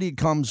 if Brady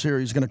comes here,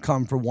 he's going to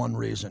come for one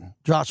reason.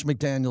 Josh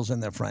McDaniels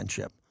and their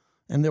friendship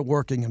and their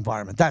working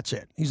environment. That's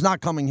it. He's not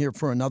coming here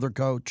for another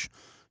coach.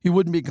 He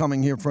wouldn't be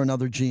coming here for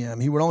another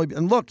GM. He would only be,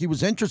 and look, he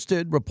was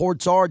interested.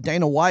 Reports are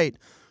Dana White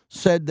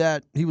said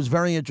that he was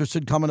very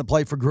interested coming to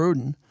play for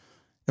Gruden.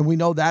 And we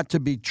know that to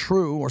be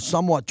true or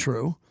somewhat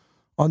true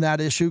on that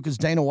issue because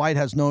Dana White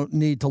has no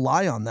need to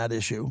lie on that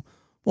issue.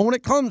 But when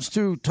it comes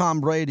to Tom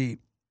Brady,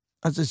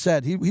 as I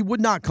said, he would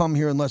not come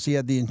here unless he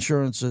had the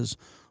insurances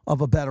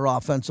of a better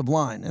offensive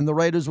line. And the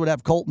Raiders would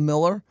have Colton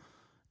Miller.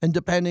 And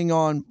depending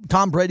on,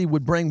 Tom Brady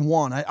would bring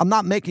one. I'm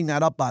not making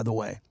that up, by the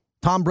way.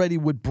 Tom Brady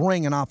would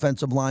bring an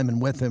offensive lineman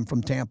with him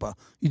from Tampa.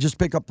 You just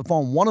pick up the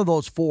phone. One of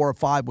those 4 or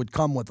 5 would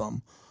come with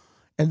him.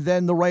 And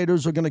then the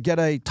Raiders are going to get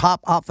a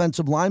top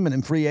offensive lineman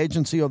in free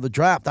agency or the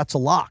draft. That's a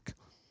lock.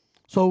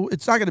 So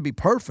it's not going to be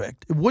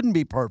perfect. It wouldn't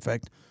be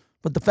perfect.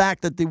 But the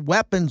fact that the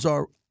weapons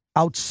are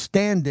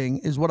outstanding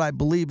is what I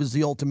believe is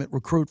the ultimate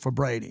recruit for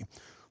Brady.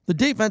 The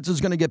defense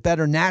is going to get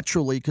better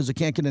naturally because it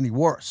can't get any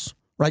worse,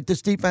 right?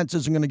 This defense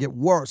isn't going to get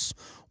worse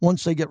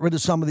once they get rid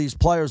of some of these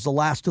players, the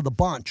last of the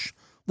bunch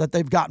that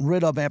they've gotten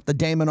rid of after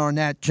Damon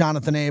Arnett,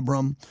 Jonathan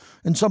Abram,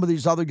 and some of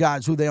these other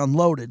guys who they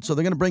unloaded. So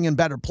they're going to bring in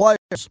better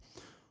players.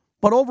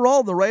 But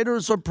overall, the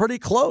Raiders are pretty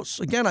close.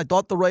 Again, I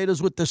thought the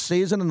Raiders with this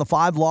season and the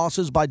 5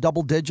 losses by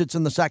double digits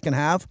in the second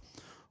half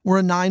were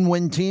a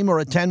 9-win team or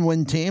a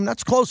 10-win team.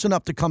 That's close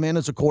enough to come in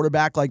as a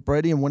quarterback like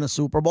Brady and win a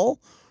Super Bowl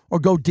or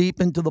go deep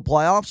into the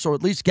playoffs or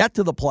at least get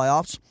to the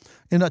playoffs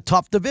in a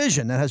tough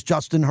division that has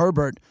Justin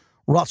Herbert,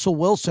 Russell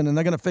Wilson, and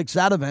they're going to fix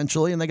that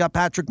eventually, and they got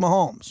Patrick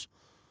Mahomes.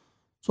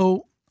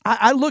 So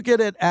I look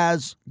at it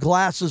as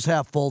glass is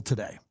half full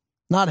today,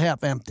 not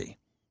half empty.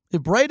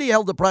 If Brady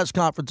held a press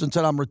conference and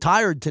said, I'm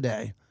retired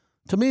today,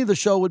 to me the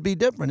show would be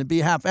different. It'd be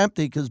half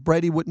empty because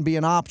Brady wouldn't be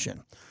an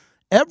option.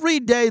 Every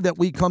day that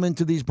we come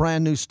into these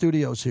brand new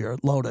studios here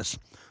at Lotus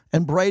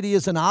and Brady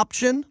is an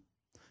option,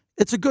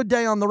 it's a good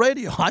day on the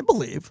radio, I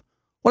believe.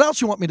 What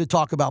else you want me to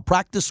talk about?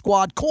 Practice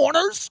squad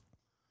corners?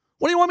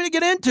 What do you want me to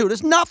get into?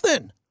 There's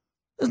nothing.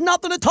 There's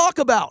nothing to talk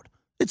about.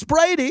 It's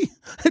Brady.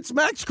 It's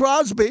Max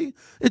Crosby.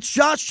 It's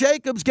Josh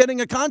Jacobs getting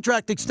a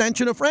contract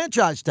extension, a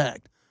franchise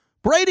tag.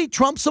 Brady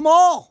trumps them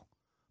all.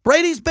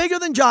 Brady's bigger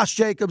than Josh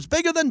Jacobs,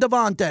 bigger than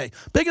Devontae,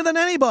 bigger than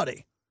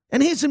anybody.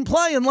 And he's in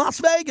play in Las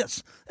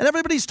Vegas. And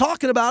everybody's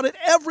talking about it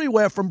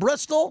everywhere from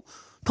Bristol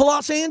to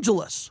Los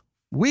Angeles.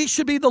 We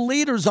should be the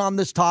leaders on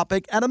this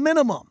topic at a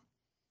minimum.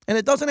 And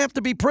it doesn't have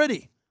to be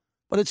pretty,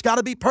 but it's got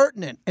to be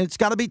pertinent and it's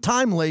got to be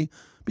timely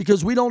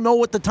because we don't know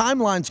what the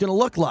timeline's going to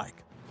look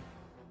like.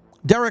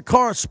 Derek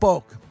Carr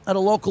spoke at a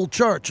local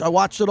church. I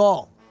watched it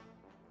all.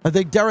 I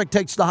think Derek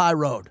takes the high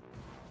road.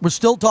 We're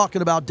still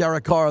talking about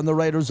Derek Carr and the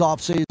Raiders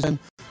offseason.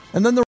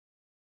 And then the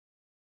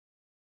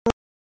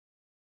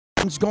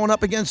Raiders going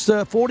up against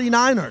the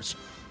 49ers.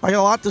 I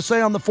got a lot to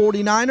say on the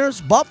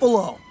 49ers.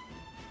 Buffalo.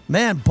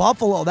 Man,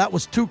 Buffalo, that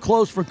was too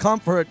close for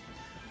comfort.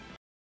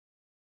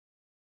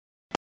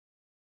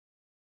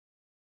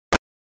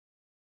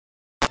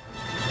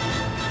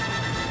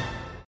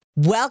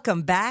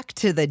 Welcome back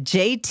to the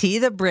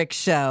JT the Brick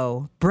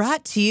Show,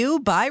 brought to you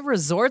by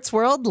Resorts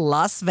World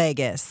Las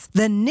Vegas,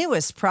 the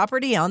newest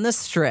property on the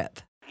Strip.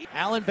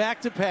 Allen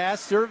back to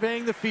pass,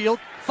 surveying the field,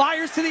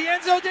 fires to the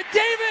end zone to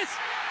Davis.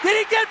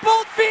 Did he get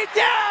both feet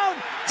down?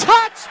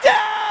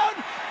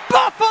 Touchdown,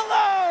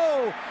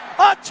 Buffalo!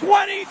 A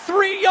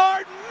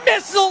 23-yard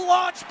missile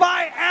launch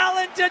by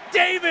Allen to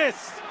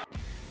Davis.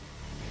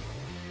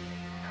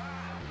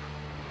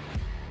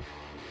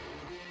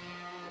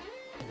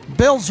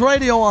 Bills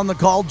Radio on the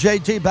call.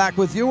 JT back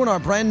with you in our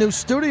brand new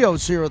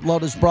studios here at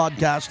Lotus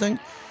Broadcasting,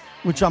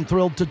 which I'm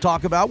thrilled to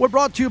talk about. We're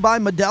brought to you by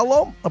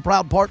Modelo, a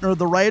proud partner of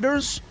the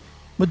Raiders.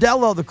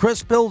 Modelo, the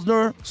Chris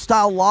Pilsner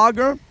style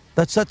lager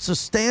that sets the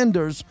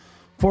standards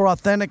for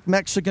authentic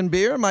Mexican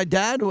beer. My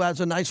dad, who has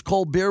a nice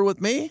cold beer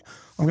with me,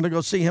 I'm going to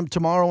go see him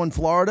tomorrow in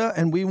Florida,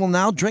 and we will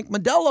now drink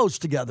Modelo's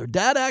together.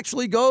 Dad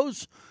actually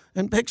goes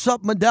and picks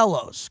up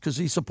Modelo's because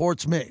he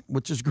supports me,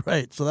 which is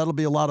great. So that'll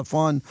be a lot of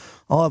fun.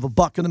 I'll have a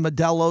bucket of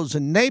Modelo's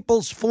in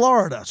Naples,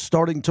 Florida,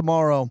 starting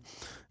tomorrow.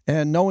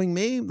 And knowing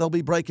me, there'll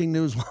be breaking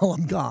news while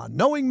I'm gone.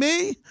 Knowing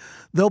me,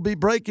 there'll be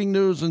breaking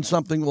news and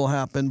something will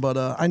happen. But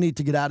I need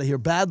to get out of here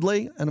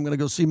badly, and I'm going to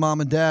go see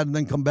Mom and Dad and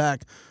then come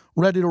back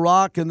ready to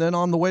rock, and then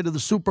on the way to the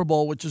Super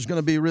Bowl, which is going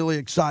to be really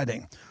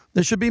exciting.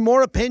 There should be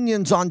more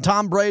opinions on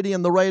Tom Brady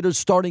and the Raiders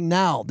starting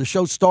now. The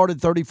show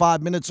started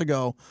 35 minutes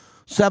ago.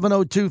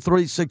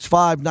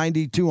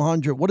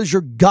 702-365-9200. What does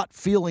your gut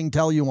feeling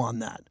tell you on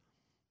that?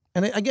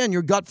 And again,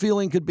 your gut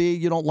feeling could be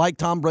you don't like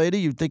Tom Brady.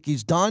 You think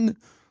he's done.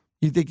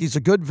 You think he's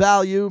a good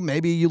value.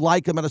 Maybe you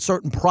like him at a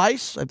certain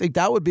price. I think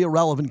that would be a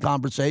relevant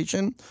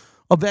conversation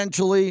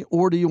eventually.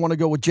 Or do you want to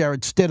go with Jarrett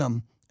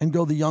Stidham and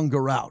go the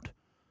younger route?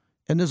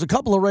 And there's a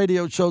couple of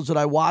radio shows that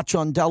I watch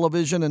on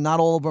television, and not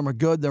all of them are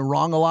good. They're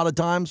wrong a lot of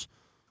times.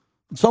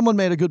 Someone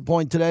made a good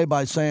point today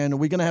by saying, are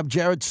we going to have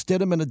Jarrett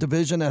Stidham in a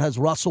division that has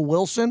Russell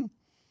Wilson,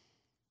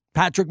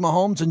 Patrick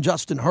Mahomes, and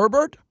Justin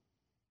Herbert?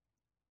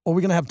 Or are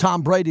we going to have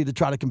Tom Brady to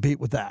try to compete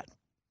with that?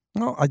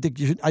 Well, I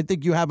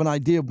think you have an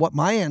idea of what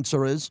my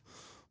answer is.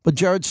 But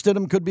Jarrett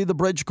Stidham could be the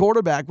bridge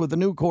quarterback with a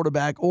new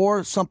quarterback,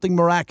 or something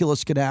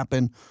miraculous could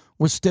happen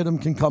where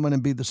Stidham can come in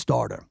and be the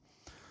starter.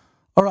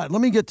 All right,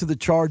 let me get to the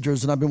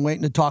Chargers, and I've been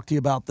waiting to talk to you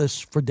about this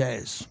for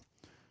days.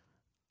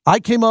 I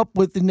came up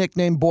with the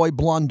nickname Boy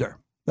Blunder.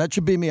 That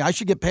should be me. I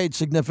should get paid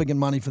significant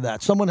money for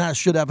that. Someone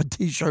should have a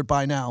T-shirt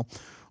by now.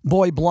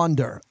 Boy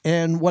Blunder.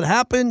 And what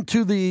happened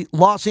to the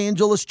Los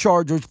Angeles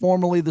Chargers,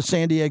 formerly the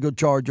San Diego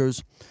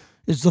Chargers,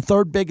 is the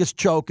third biggest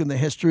choke in the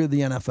history of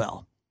the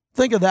NFL.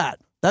 Think of that.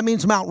 That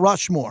means Mount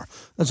Rushmore.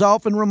 As I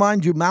often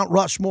remind you, Mount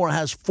Rushmore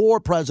has 4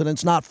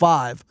 presidents, not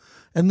 5.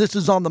 And this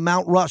is on the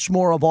Mount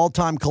Rushmore of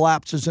all-time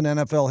collapses in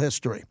NFL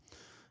history.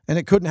 And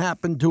it couldn't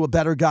happen to a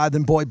better guy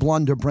than Boy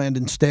Blunder,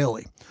 Brandon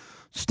Staley.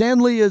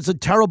 Stanley is a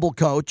terrible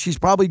coach. He's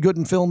probably good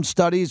in film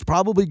studies,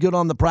 probably good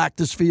on the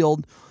practice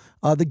field.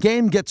 The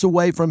game gets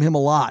away from him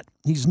a lot.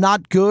 He's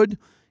not good.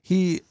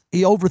 He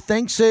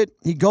overthinks it.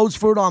 He goes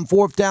for it on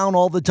 4th down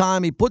all the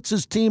time. He puts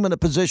his team in a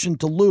position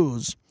to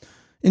lose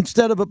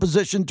instead of a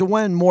position to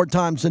win more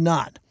times than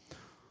not.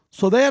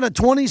 So they had a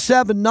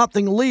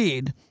 27-0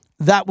 lead.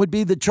 That would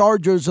be the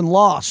Chargers, and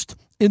lost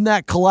in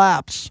that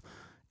collapse.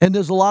 And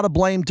there's a lot of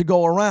blame to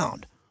go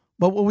around.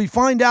 But what we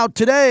find out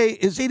today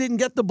is he didn't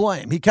get the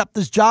blame. He kept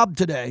his job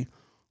today,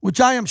 which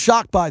I am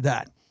shocked by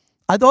that.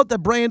 I thought that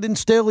Brandon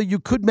Staley, you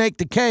could make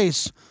the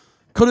case,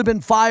 could have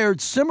been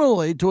fired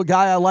similarly to a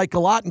guy I like a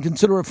lot and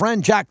consider a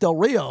friend, Jack Del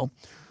Rio.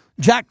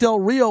 Jack Del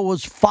Rio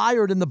was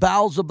fired in the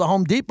bowels of the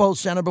Home Depot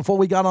Center before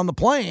we got on the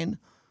plane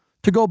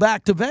to go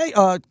back to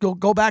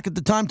go back at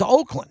the time to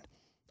Oakland.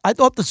 I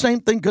thought the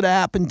same thing could have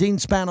happened. Dean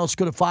Spanos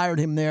could have fired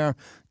him there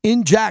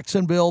in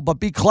Jacksonville, but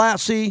be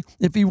classy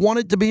if he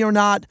wanted to be or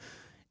not,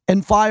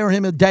 and fire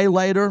him a day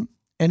later,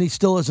 and he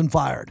still isn't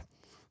fired.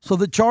 So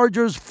the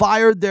Chargers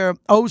fired their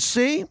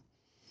OC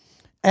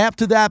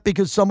after that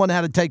because someone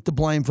had to take the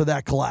blame for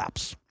that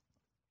collapse.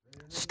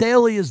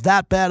 Staley is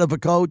that bad of a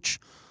coach,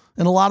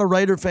 and a lot of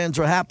Raider fans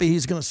are happy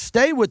he's going to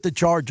stay with the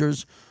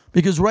Chargers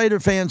because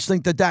Raider fans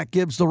think that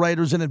gives the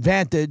Raiders an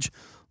advantage,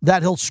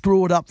 that he'll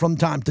screw it up from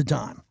time to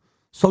time.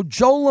 So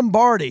Joe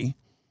Lombardi,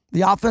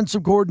 the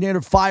offensive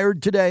coordinator,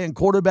 fired today, and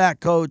quarterback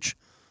coach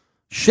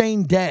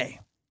Shane Day.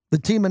 The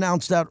team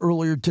announced that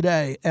earlier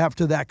today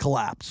after that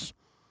collapse.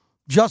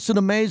 Just an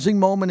amazing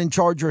moment in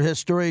Charger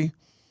history.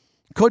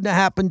 Couldn't have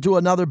happened to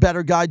another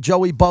better guy,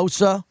 Joey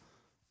Bosa,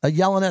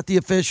 yelling at the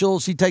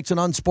officials. He takes an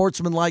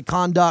unsportsmanlike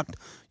conduct.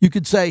 You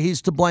could say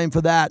he's to blame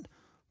for that.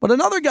 But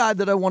another guy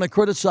that I want to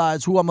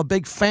criticize, who I'm a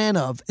big fan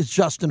of, is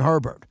Justin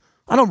Herbert.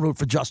 I don't root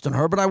for Justin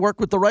Herbert. I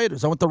work with the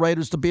Raiders. I want the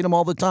Raiders to beat him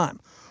all the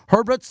time.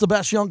 Herbert's the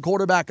best young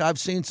quarterback I've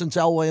seen since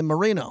Elway and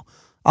Marino.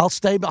 I'll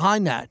stay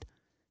behind that.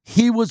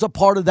 He was a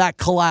part of that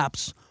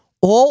collapse.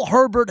 All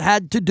Herbert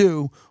had to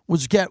do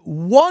was get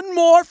one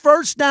more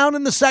first down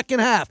in the second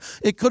half.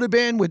 It could have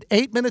been with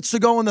 8 minutes to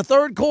go in the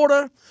third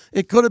quarter.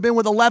 It could have been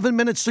with 11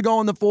 minutes to go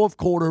in the fourth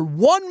quarter.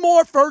 One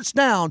more first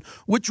down,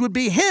 which would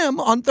be him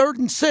on 3rd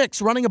and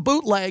 6, running a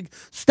bootleg,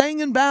 staying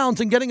in bounds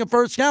and getting a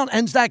first down,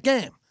 ends that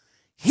game.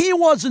 He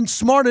wasn't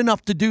smart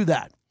enough to do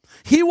that.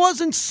 He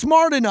wasn't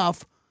smart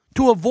enough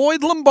to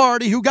avoid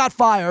Lombardi, who got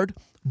fired,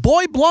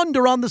 Boy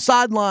Blunder on the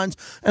sidelines,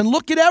 and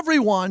look at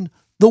everyone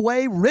the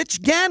way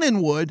Rich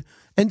Gannon would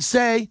and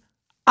say,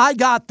 I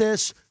got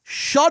this,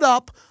 shut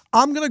up,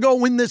 I'm going to go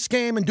win this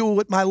game and do it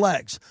with my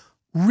legs.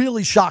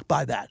 Really shocked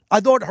by that. I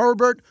thought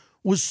Herbert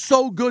was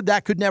so good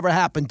that could never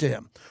happen to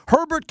him.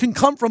 Herbert can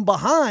come from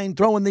behind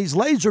throwing these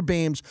laser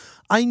beams.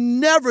 I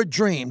never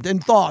dreamed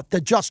and thought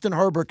that Justin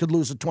Herbert could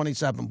lose a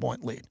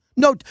 27-point lead.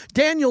 No,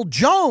 Daniel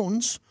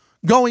Jones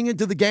going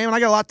into the game, and I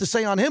got a lot to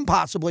say on him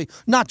possibly,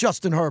 not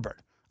Justin Herbert.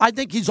 I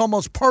think he's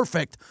almost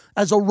perfect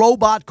as a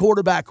robot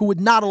quarterback who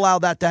would not allow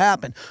that to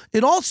happen.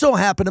 It also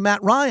happened to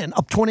Matt Ryan,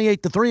 up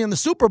 28-3 in the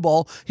Super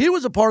Bowl. He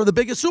was a part of the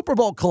biggest Super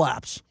Bowl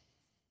collapse.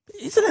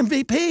 He's an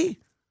MVP.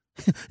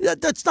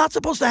 That's not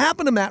supposed to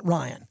happen to Matt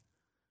Ryan.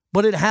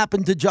 But it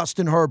happened to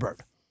Justin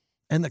Herbert,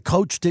 and the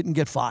coach didn't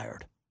get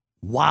fired.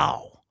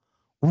 Wow.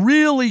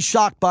 Really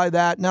shocked by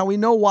that. Now, we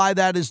know why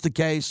that is the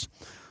case.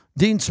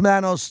 Dean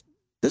Spanos,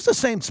 this is the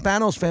same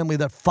Spanos family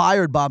that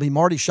fired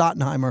Marty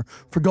Schottenheimer,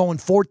 for going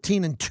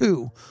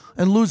 14-2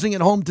 and losing at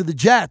home to the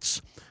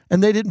Jets,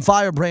 and they didn't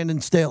fire Brandon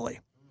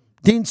Staley.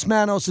 Dean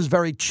Spanos is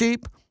very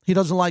cheap. He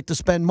doesn't like to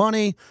spend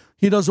money.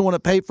 He doesn't want to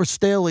pay for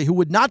Staley, who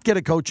would not get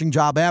a coaching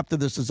job after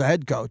this as a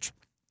head coach,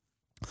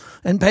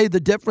 and pay the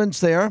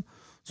difference there.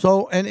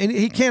 So, and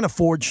he can't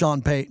afford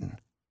Sean Payton.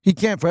 He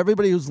can't. For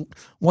everybody who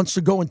wants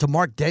to go into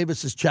Mark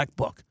Davis's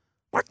checkbook.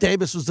 Mark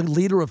Davis was the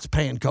leader of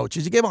paying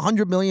coaches. He gave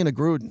 $100 million to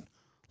Gruden.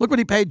 Look what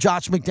he paid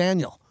Josh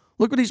McDaniel.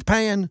 Look what he's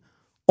paying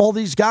all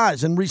these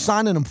guys and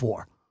re-signing them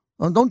for.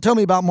 Don't tell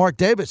me about Mark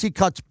Davis. He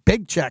cuts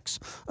big checks,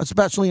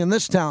 especially in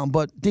this town,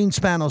 but Dean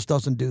Spanos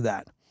doesn't do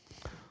that.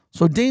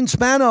 So Dean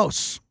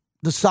Spanos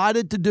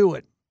decided to do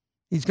it.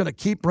 He's going to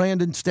keep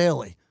Brandon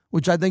Staley,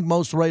 which I think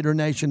most Raider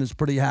Nation is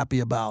pretty happy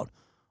about.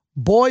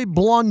 Boy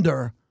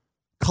Blunder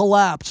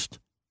collapsed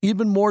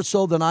even more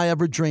so than I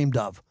ever dreamed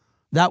of.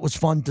 That was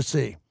fun to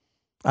see.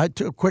 I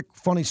had a quick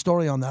funny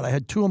story on that. I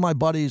had two of my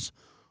buddies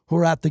who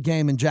were at the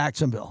game in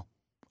Jacksonville,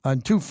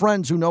 and two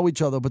friends who know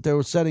each other, but they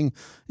were sitting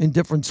in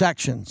different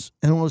sections.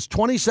 And it was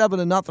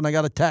 27-0. I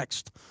got a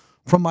text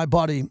from my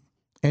buddy,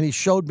 and he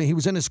showed me. He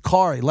was in his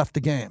car. He left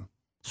the game.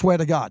 Swear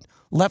to God.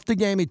 Left the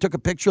game. He took a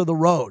picture of the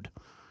road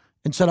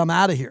and said, I'm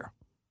out of here.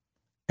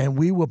 And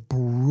we were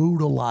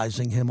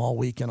brutalizing him all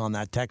weekend on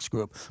that text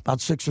group, about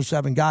 6 or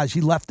 7 guys.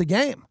 He left the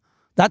game.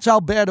 That's how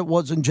bad it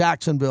was in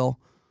Jacksonville.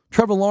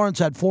 Trevor Lawrence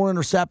had 4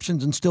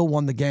 interceptions and still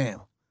won the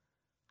game.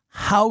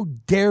 How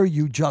dare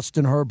you,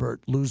 Justin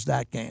Herbert, lose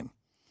that game?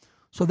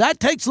 So that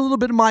takes a little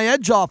bit of my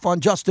edge off on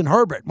Justin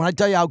Herbert when I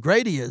tell you how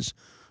great he is,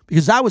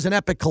 because that was an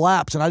epic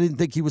collapse, and I didn't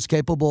think he was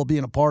capable of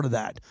being a part of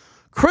that.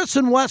 Chris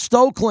in West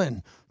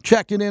Oakland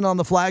checking in on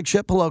the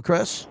flagship. Hello,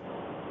 Chris.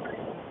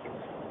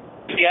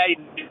 Yeah,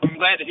 I'm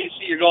glad to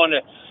see you're going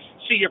to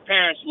see your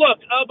parents. Look,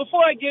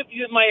 before I give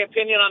you my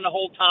opinion on the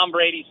whole Tom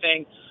Brady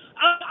thing,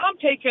 I'm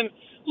taking,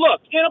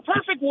 look, in a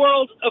perfect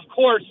world, of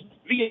course,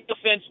 the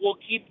defense will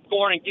keep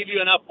scoring and give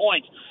you enough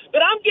points. But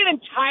I'm getting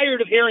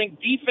tired of hearing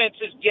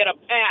defenses get a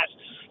pass.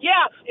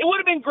 Yeah, it would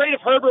have been great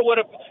if Herbert would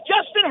have.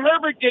 Justin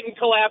Herbert didn't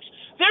collapse.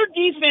 Their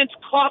defense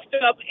coughed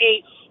up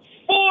a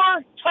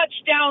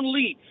 4-touchdown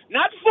lead.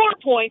 Not 4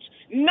 points,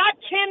 not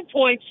 10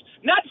 points,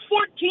 not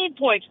 14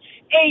 points.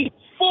 A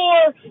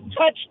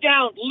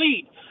 4-touchdown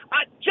lead.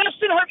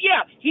 Justin Herbert,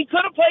 yeah, he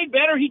could have played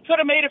better. He could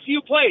have made a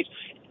few plays.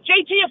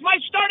 JT, if my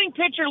starting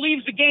pitcher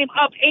leaves the game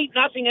up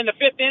 8-0 in the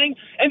 5th inning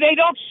and they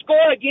don't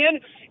score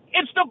again,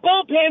 it's the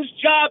bullpen's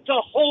job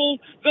to hold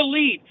the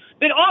lead.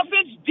 The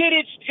offense did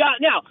its job.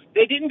 Now,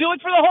 they didn't do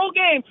it for the whole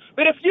game,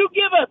 but if you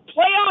give a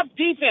playoff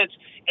defense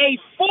a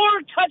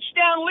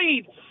 4-touchdown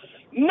lead,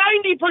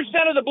 90%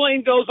 of the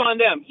blame goes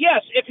on them.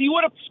 Yes, if he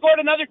would have scored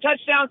another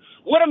touchdown,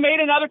 would have made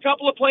another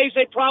couple of plays,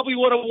 they probably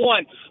would have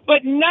won.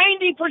 But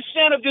 90%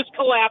 of this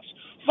collapse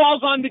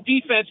falls on the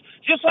defense,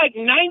 just like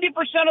 90%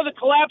 of the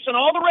collapse in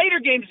all the Raider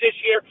games this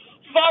year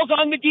falls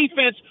on the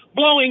defense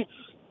blowing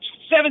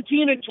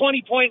 17 and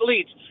 20-point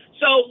leads.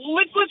 So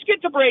let's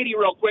get to Brady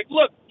real quick.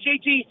 Look,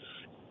 JT,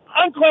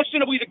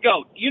 unquestionably the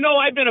GOAT. You know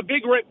I've been a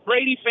big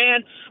Brady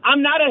fan.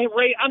 I'm not a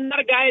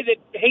guy that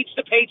hates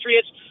the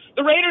Patriots.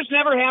 The Raiders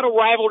never had a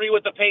rivalry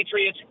with the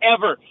Patriots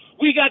ever.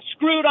 We got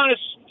screwed on a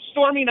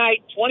stormy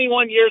night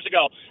 21 years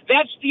ago.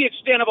 That's the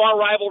extent of our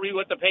rivalry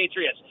with the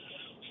Patriots.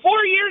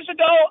 4 years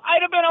ago,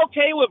 I'd have been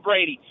okay with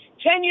Brady.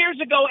 10 years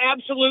ago,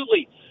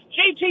 absolutely.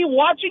 JT,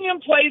 watching him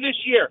play this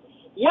year,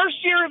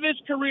 worst year of his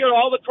career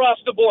all across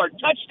the board.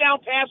 Touchdown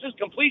passes,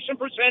 completion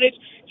percentage,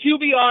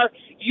 QBR,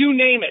 you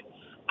name it.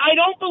 I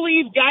don't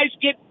believe guys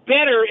get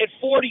better at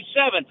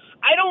 47.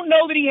 I don't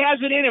know that he has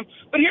it in him.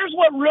 But here's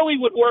what really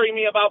would worry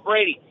me about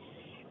Brady.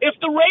 If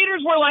the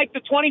Raiders were like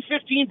the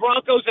 2015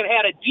 Broncos and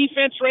had a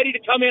defense ready to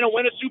come in and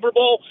win a Super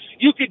Bowl,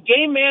 you could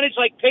game manage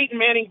like Peyton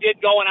Manning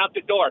did going out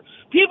the door.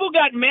 People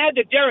got mad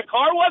that Derek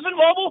Carr wasn't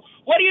mobile.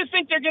 What do you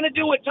think they're going to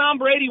do with Tom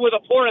Brady with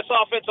a porous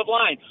offensive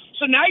line?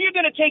 So now you're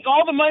going to take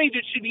all the money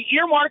that should be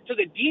earmarked to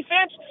the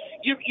defense.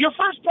 Your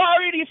first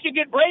priority, if you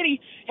get Brady,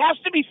 has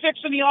to be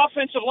fixing the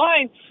offensive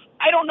line.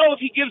 I don't know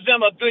if he gives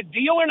them a good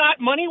deal or not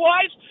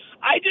money-wise.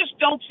 I just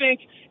don't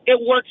think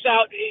it works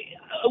out.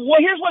 Well,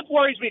 here's what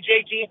worries me,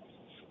 JT.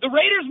 The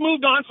Raiders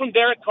moved on from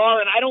Derek Carr,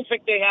 and I don't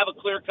think they have a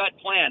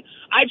clear-cut plan.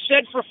 I've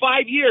said for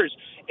 5 years,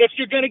 if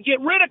you're going to get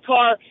rid of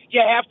Carr,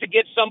 you have to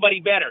get somebody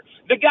better.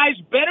 The guys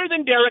better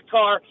than Derek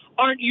Carr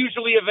aren't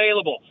usually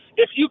available.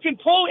 If you can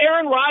pull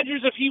Aaron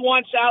Rodgers if he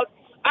wants out,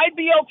 I'd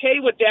be okay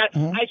with that.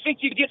 Mm-hmm. I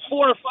think you get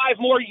 4 or 5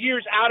 more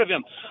years out of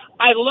him.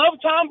 I love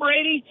Tom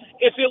Brady.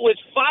 If it was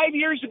 5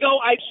 years ago,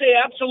 I'd say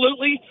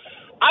absolutely.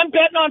 I'm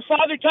betting on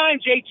Father Time,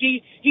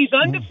 JT. He's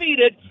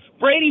undefeated.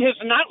 Brady has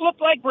not looked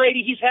like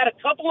Brady. He's had a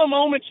couple of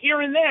moments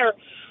here and there.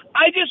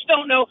 I just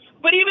don't know.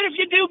 But even if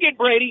you do get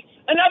Brady,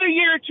 another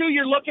year or two,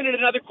 you're looking at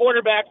another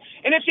quarterback.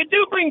 And if you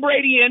do bring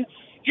Brady in,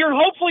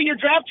 hopefully your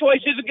draft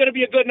choice isn't going to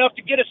be good enough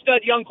to get a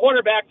stud young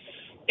quarterback.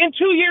 In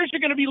 2 years,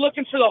 you're going to be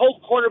looking for the whole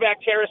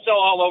quarterback carousel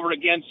all over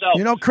again. So,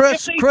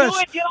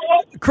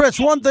 Chris,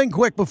 one thing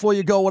quick before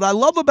you go. What I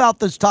love about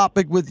this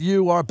topic with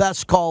you, our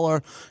best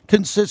caller,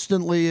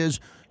 consistently is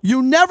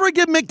you never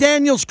give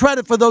McDaniels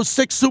credit for those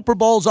 6 Super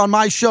Bowls on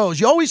my shows.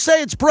 You always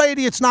say it's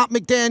Brady, it's not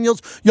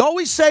McDaniels. You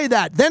always say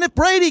that. Then if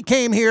Brady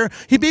came here,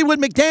 he'd be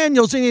with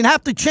McDaniels, and you'd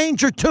have to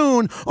change your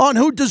tune on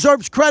who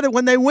deserves credit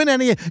when they win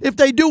if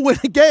they do win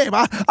a game.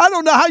 I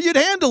don't know how you'd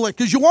handle it,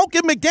 because you won't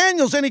give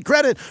McDaniels any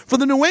credit for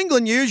the New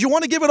England years. You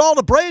want to give it all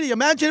to Brady.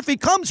 Imagine if he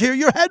comes here,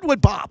 your head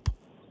would pop.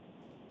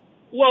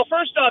 Well,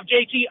 first off,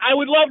 JT, I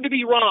would love to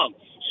be wrong.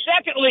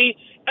 Secondly,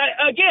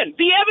 again,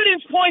 the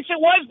evidence points it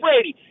was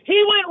Brady. He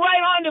went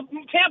right on to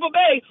Tampa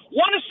Bay,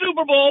 won a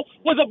Super Bowl,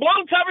 was a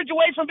blown coverage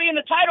away from being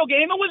the title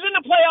game, and was in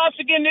the playoffs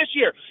again this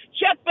year.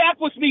 Check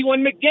back with me when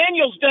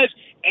McDaniels does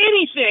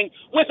anything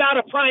without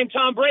a prime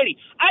Tom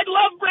Brady. I'd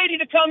love Brady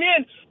to come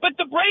in, but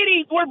the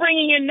Brady we're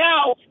bringing in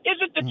now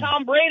isn't the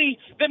Tom Brady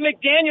that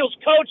McDaniels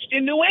coached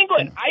in New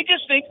England. I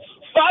just think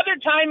Father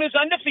Time is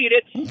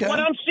undefeated. Okay.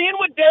 What I'm seeing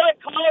with Derek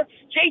Carr,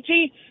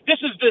 JT, this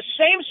is the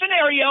same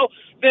scenario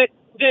that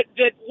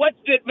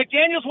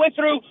McDaniels went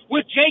through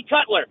with Jay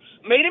Cutler.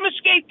 Made him a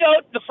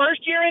scapegoat the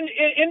first year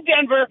in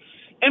Denver,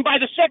 and by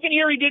the second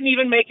year he didn't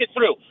even make it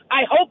through.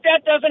 I hope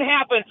that doesn't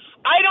happen.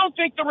 I don't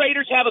think the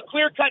Raiders have a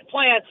clear-cut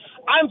plan.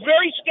 I'm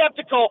very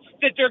skeptical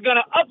that they're going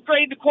to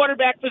upgrade the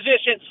quarterback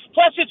position.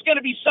 Plus, it's going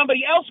to be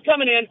somebody else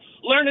coming in,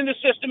 learning the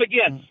system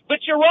again.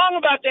 But you're wrong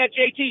about that,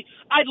 JT.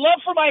 I'd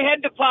love for my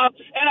head to pop,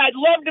 and I'd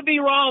love to be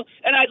wrong,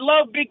 and I'd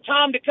love Big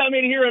Tom to come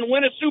in here and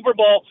win a Super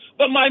Bowl,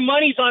 but my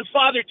money's on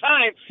Father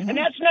Time, and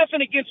that's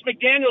nothing against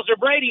McDaniels or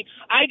Brady.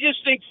 I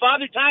just think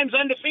Father Time's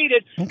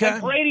undefeated, and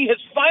Brady has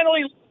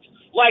finally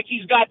like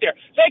he's got there.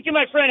 Thank you,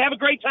 my friend. Have a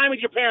great time with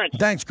your parents.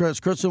 Thanks, Chris.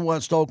 Chris in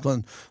West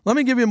Oakland. Let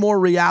me give you more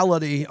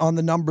reality on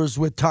the numbers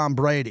with Tom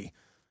Brady.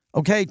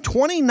 Okay,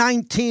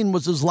 2019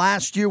 was his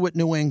last year with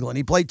New England.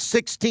 He played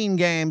 16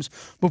 games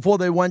before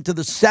they went to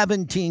the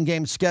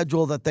 17-game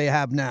schedule that they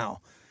have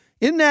now.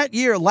 In that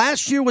year,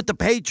 last year with the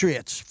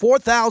Patriots,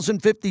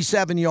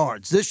 4,057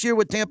 yards. This year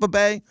with Tampa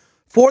Bay,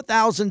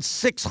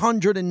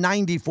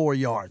 4,694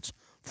 yards.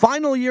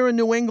 Final year in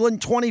New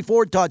England,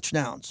 24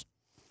 touchdowns.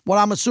 What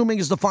I'm assuming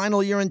is the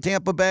final year in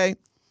Tampa Bay,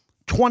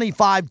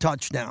 25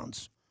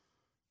 touchdowns.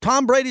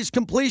 Tom Brady's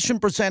completion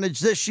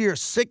percentage this year,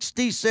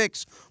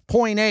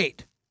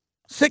 66.8.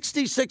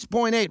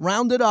 66.8,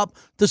 rounded up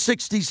to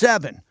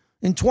 67.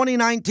 In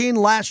 2019,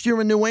 last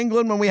year in New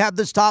England, when we had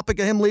this topic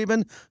of him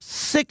leaving,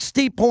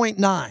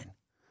 60.9.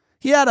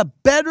 He had a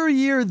better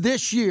year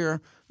this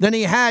year than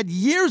he had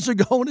years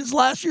ago in his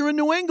last year in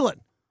New England.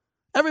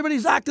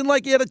 Everybody's acting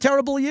like he had a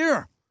terrible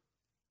year.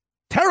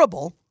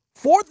 Terrible.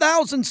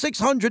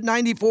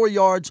 4,694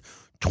 yards,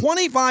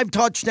 25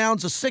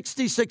 touchdowns, a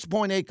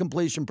 66.8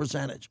 completion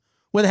percentage.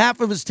 With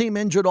half of his team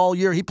injured all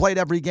year, he played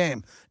every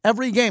game.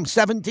 Every game,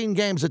 17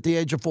 games at the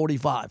age of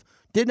 45.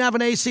 Didn't have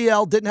an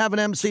ACL, didn't have an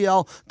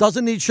MCL,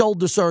 doesn't need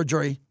shoulder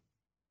surgery.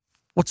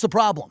 What's the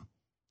problem?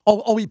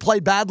 Oh, he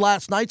played bad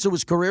last night, so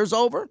his career's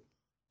over?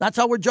 That's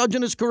how we're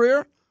judging his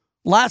career?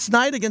 Last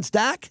night against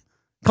Dak?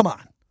 Come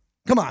on,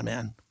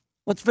 man.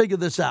 Let's figure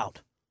this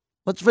out.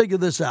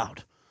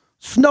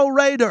 Snow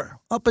Raider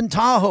up in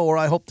Tahoe, or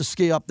I hope to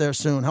ski up there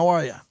soon. How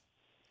are you?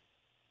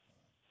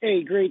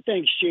 Hey, great.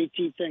 Thanks,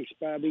 JT. Thanks,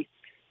 Bobby.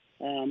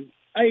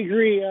 I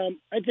agree.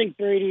 I think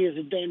Brady is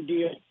a done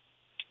deal.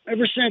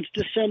 Ever since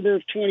December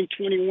of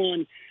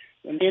 2021,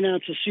 when they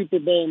announced the Super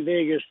Bowl in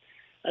Vegas,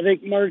 I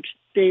think Mark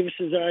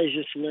Davis's eyes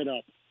just lit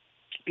up.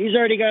 He's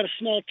already got a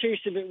small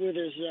taste of it with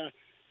his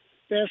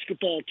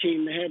basketball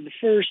team. They had the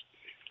first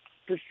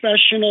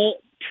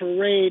professional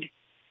parade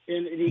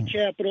in the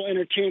capital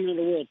entertainment of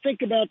the world.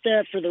 Think about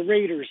that for the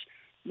Raiders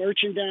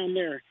marching down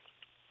there.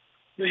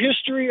 The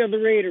history of the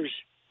Raiders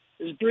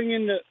is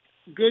bringing the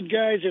good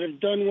guys that have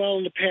done well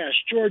in the past.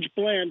 George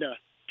Blanda,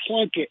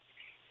 Plunkett,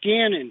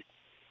 Gannon.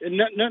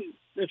 And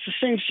it's the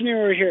same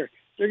scenario here.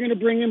 They're going to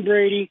bring in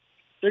Brady.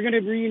 They're going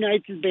to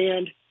reunite the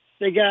band.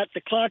 They got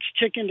the clock's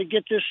ticking to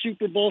get this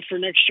Super Bowl for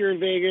next year in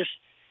Vegas.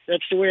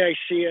 That's the way I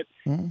see it.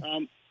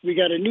 We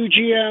got a new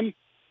GM,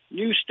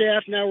 new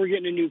staff. Now we're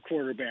getting a new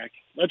quarterback.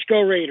 Let's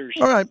go Raiders.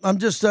 All right. I'm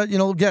just,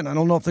 again, I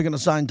don't know if they're going to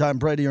sign Tom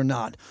Brady or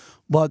not,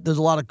 but there's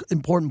a lot of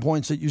important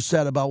points that you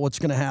said about what's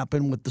going to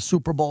happen with the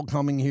Super Bowl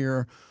coming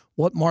here,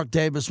 what Mark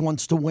Davis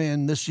wants to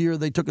win. This year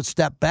they took a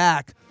step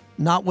back,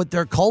 not with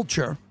their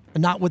culture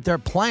and not with their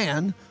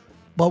plan,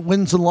 but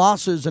wins and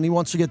losses, and he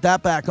wants to get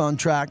that back on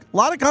track. A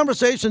lot of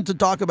conversation to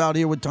talk about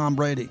here with Tom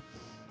Brady.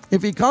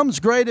 If he comes,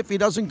 great. If he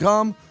doesn't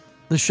come,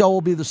 the show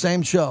will be the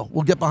same show.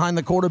 We'll get behind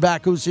the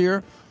quarterback who's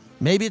here.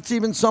 Maybe it's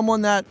even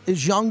someone that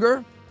is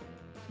younger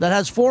that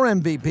has 4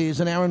 MVPs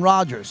and Aaron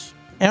Rodgers.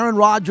 Aaron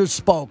Rodgers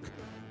spoke.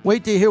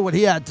 Wait to hear what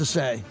he had to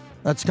say.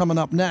 That's coming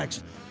up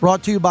next.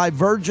 Brought to you by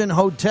Virgin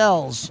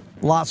Hotels,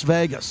 Las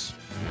Vegas.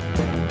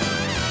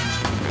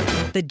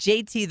 The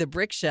JT the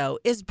Brick Show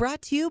is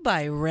brought to you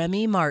by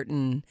Remy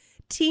Martin.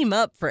 Team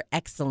up for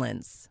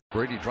excellence.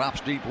 Brady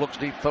drops deep, looks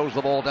deep, throws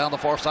the ball down the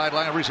far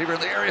sideline. A receiver in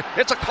the area.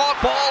 It's a caught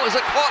ball. Is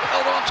it caught?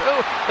 Held on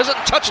to? Is it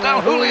a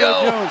touchdown?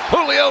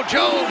 Julio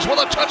Jones with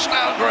a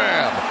touchdown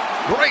grab.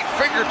 Great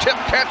fingertip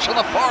catch in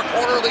the far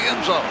corner of the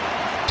end zone.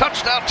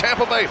 Touchdown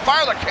Tampa Bay.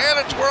 Fire the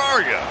cannons. Where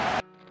are you?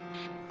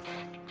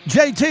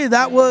 JT,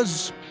 that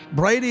was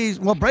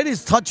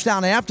Brady's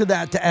touchdown after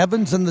that to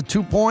Evans in the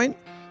two-point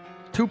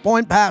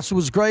pass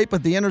was great,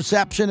 but the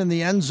interception in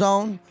the end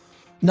zone,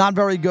 not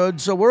very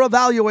good. So we're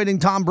evaluating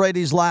Tom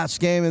Brady's last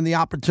game and the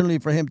opportunity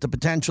for him to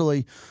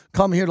potentially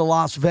come here to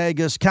Las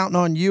Vegas. Counting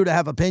on you to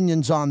have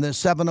opinions on this.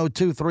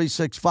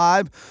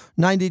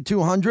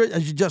 702-365-9200.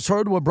 As you just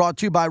heard, we're brought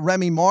to you by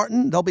Remy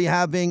Martin. They'll be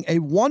having a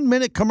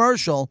 1-minute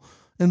commercial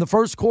in the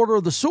first quarter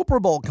of the Super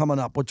Bowl coming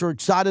up, which we're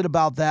excited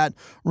about that.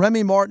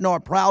 Remy Martin,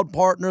 our proud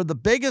partner. The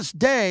biggest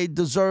day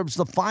deserves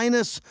the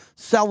finest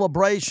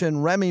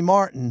celebration. Remy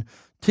Martin,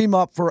 team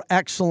up for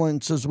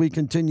excellence as we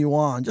continue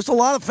on. Just a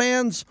lot of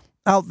fans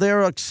out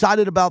there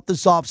excited about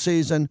this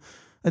offseason.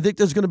 I think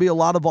there's going to be a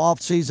lot of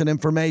offseason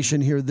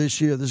information here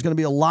this year. There's going to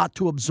be a lot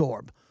to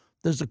absorb.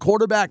 There's a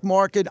quarterback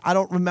market. I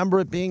don't remember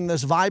it being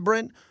this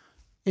vibrant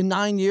in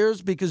 9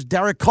 years because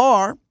Derek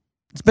Carr,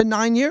 it's been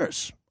 9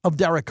 years of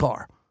Derek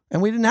Carr.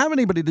 And we didn't have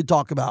anybody to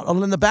talk about other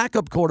than the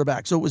backup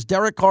quarterback. So it was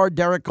Derek Carr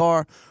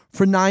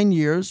for 9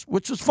 years,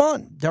 which was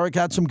fun. Derek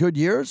had some good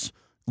years,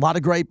 a lot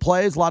of great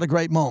plays, a lot of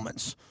great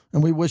moments.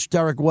 And we wish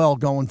Derek well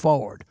going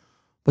forward.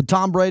 But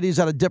Tom Brady's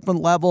at a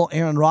different level.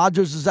 Aaron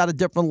Rodgers is at a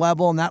different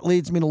level, and that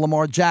leads me to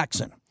Lamar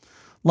Jackson.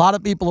 A lot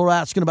of people are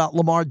asking about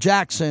Lamar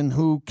Jackson,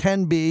 who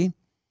can be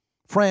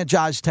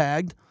franchise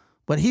tagged,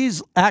 but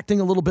he's acting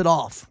a little bit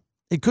off.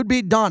 It could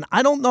be done.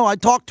 I don't know. I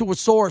talked to a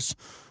source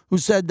who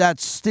said that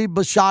Steve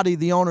Bisciotti,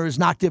 the owner, is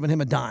not giving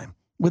him a dime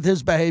with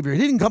his behavior. He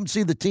didn't come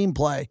see the team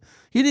play.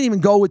 He didn't even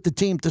go with the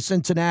team to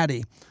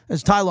Cincinnati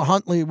as Tyler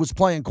Huntley was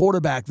playing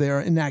quarterback there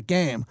in that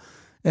game.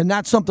 And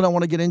that's something I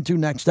want to get into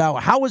next hour.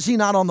 How is he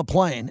not on the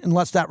plane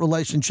unless that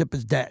relationship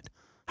is dead?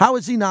 How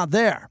is he not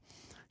there?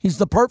 He's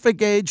the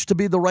perfect age to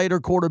be the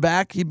Raider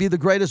quarterback. He'd be the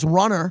greatest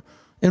runner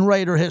in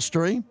Raider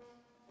history.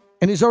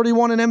 And he's already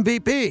won an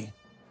MVP.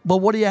 But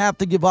what do you have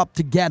to give up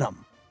to get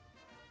him?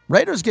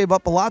 Raiders gave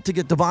up a lot to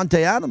get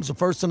Devontae Adams, a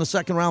first and a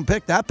second round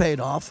pick. That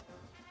paid off.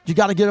 You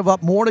got to give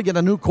up more to get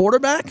a new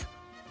quarterback?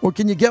 Or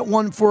can you get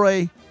one for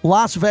a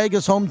Las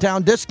Vegas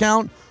hometown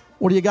discount?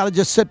 Or do you got to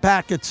just sit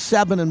back at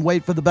 7 and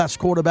wait for the best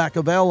quarterback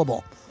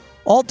available?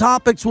 All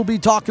topics we'll be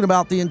talking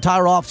about the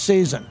entire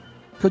offseason.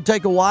 Could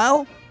take a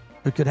while.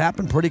 It could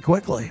happen pretty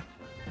quickly.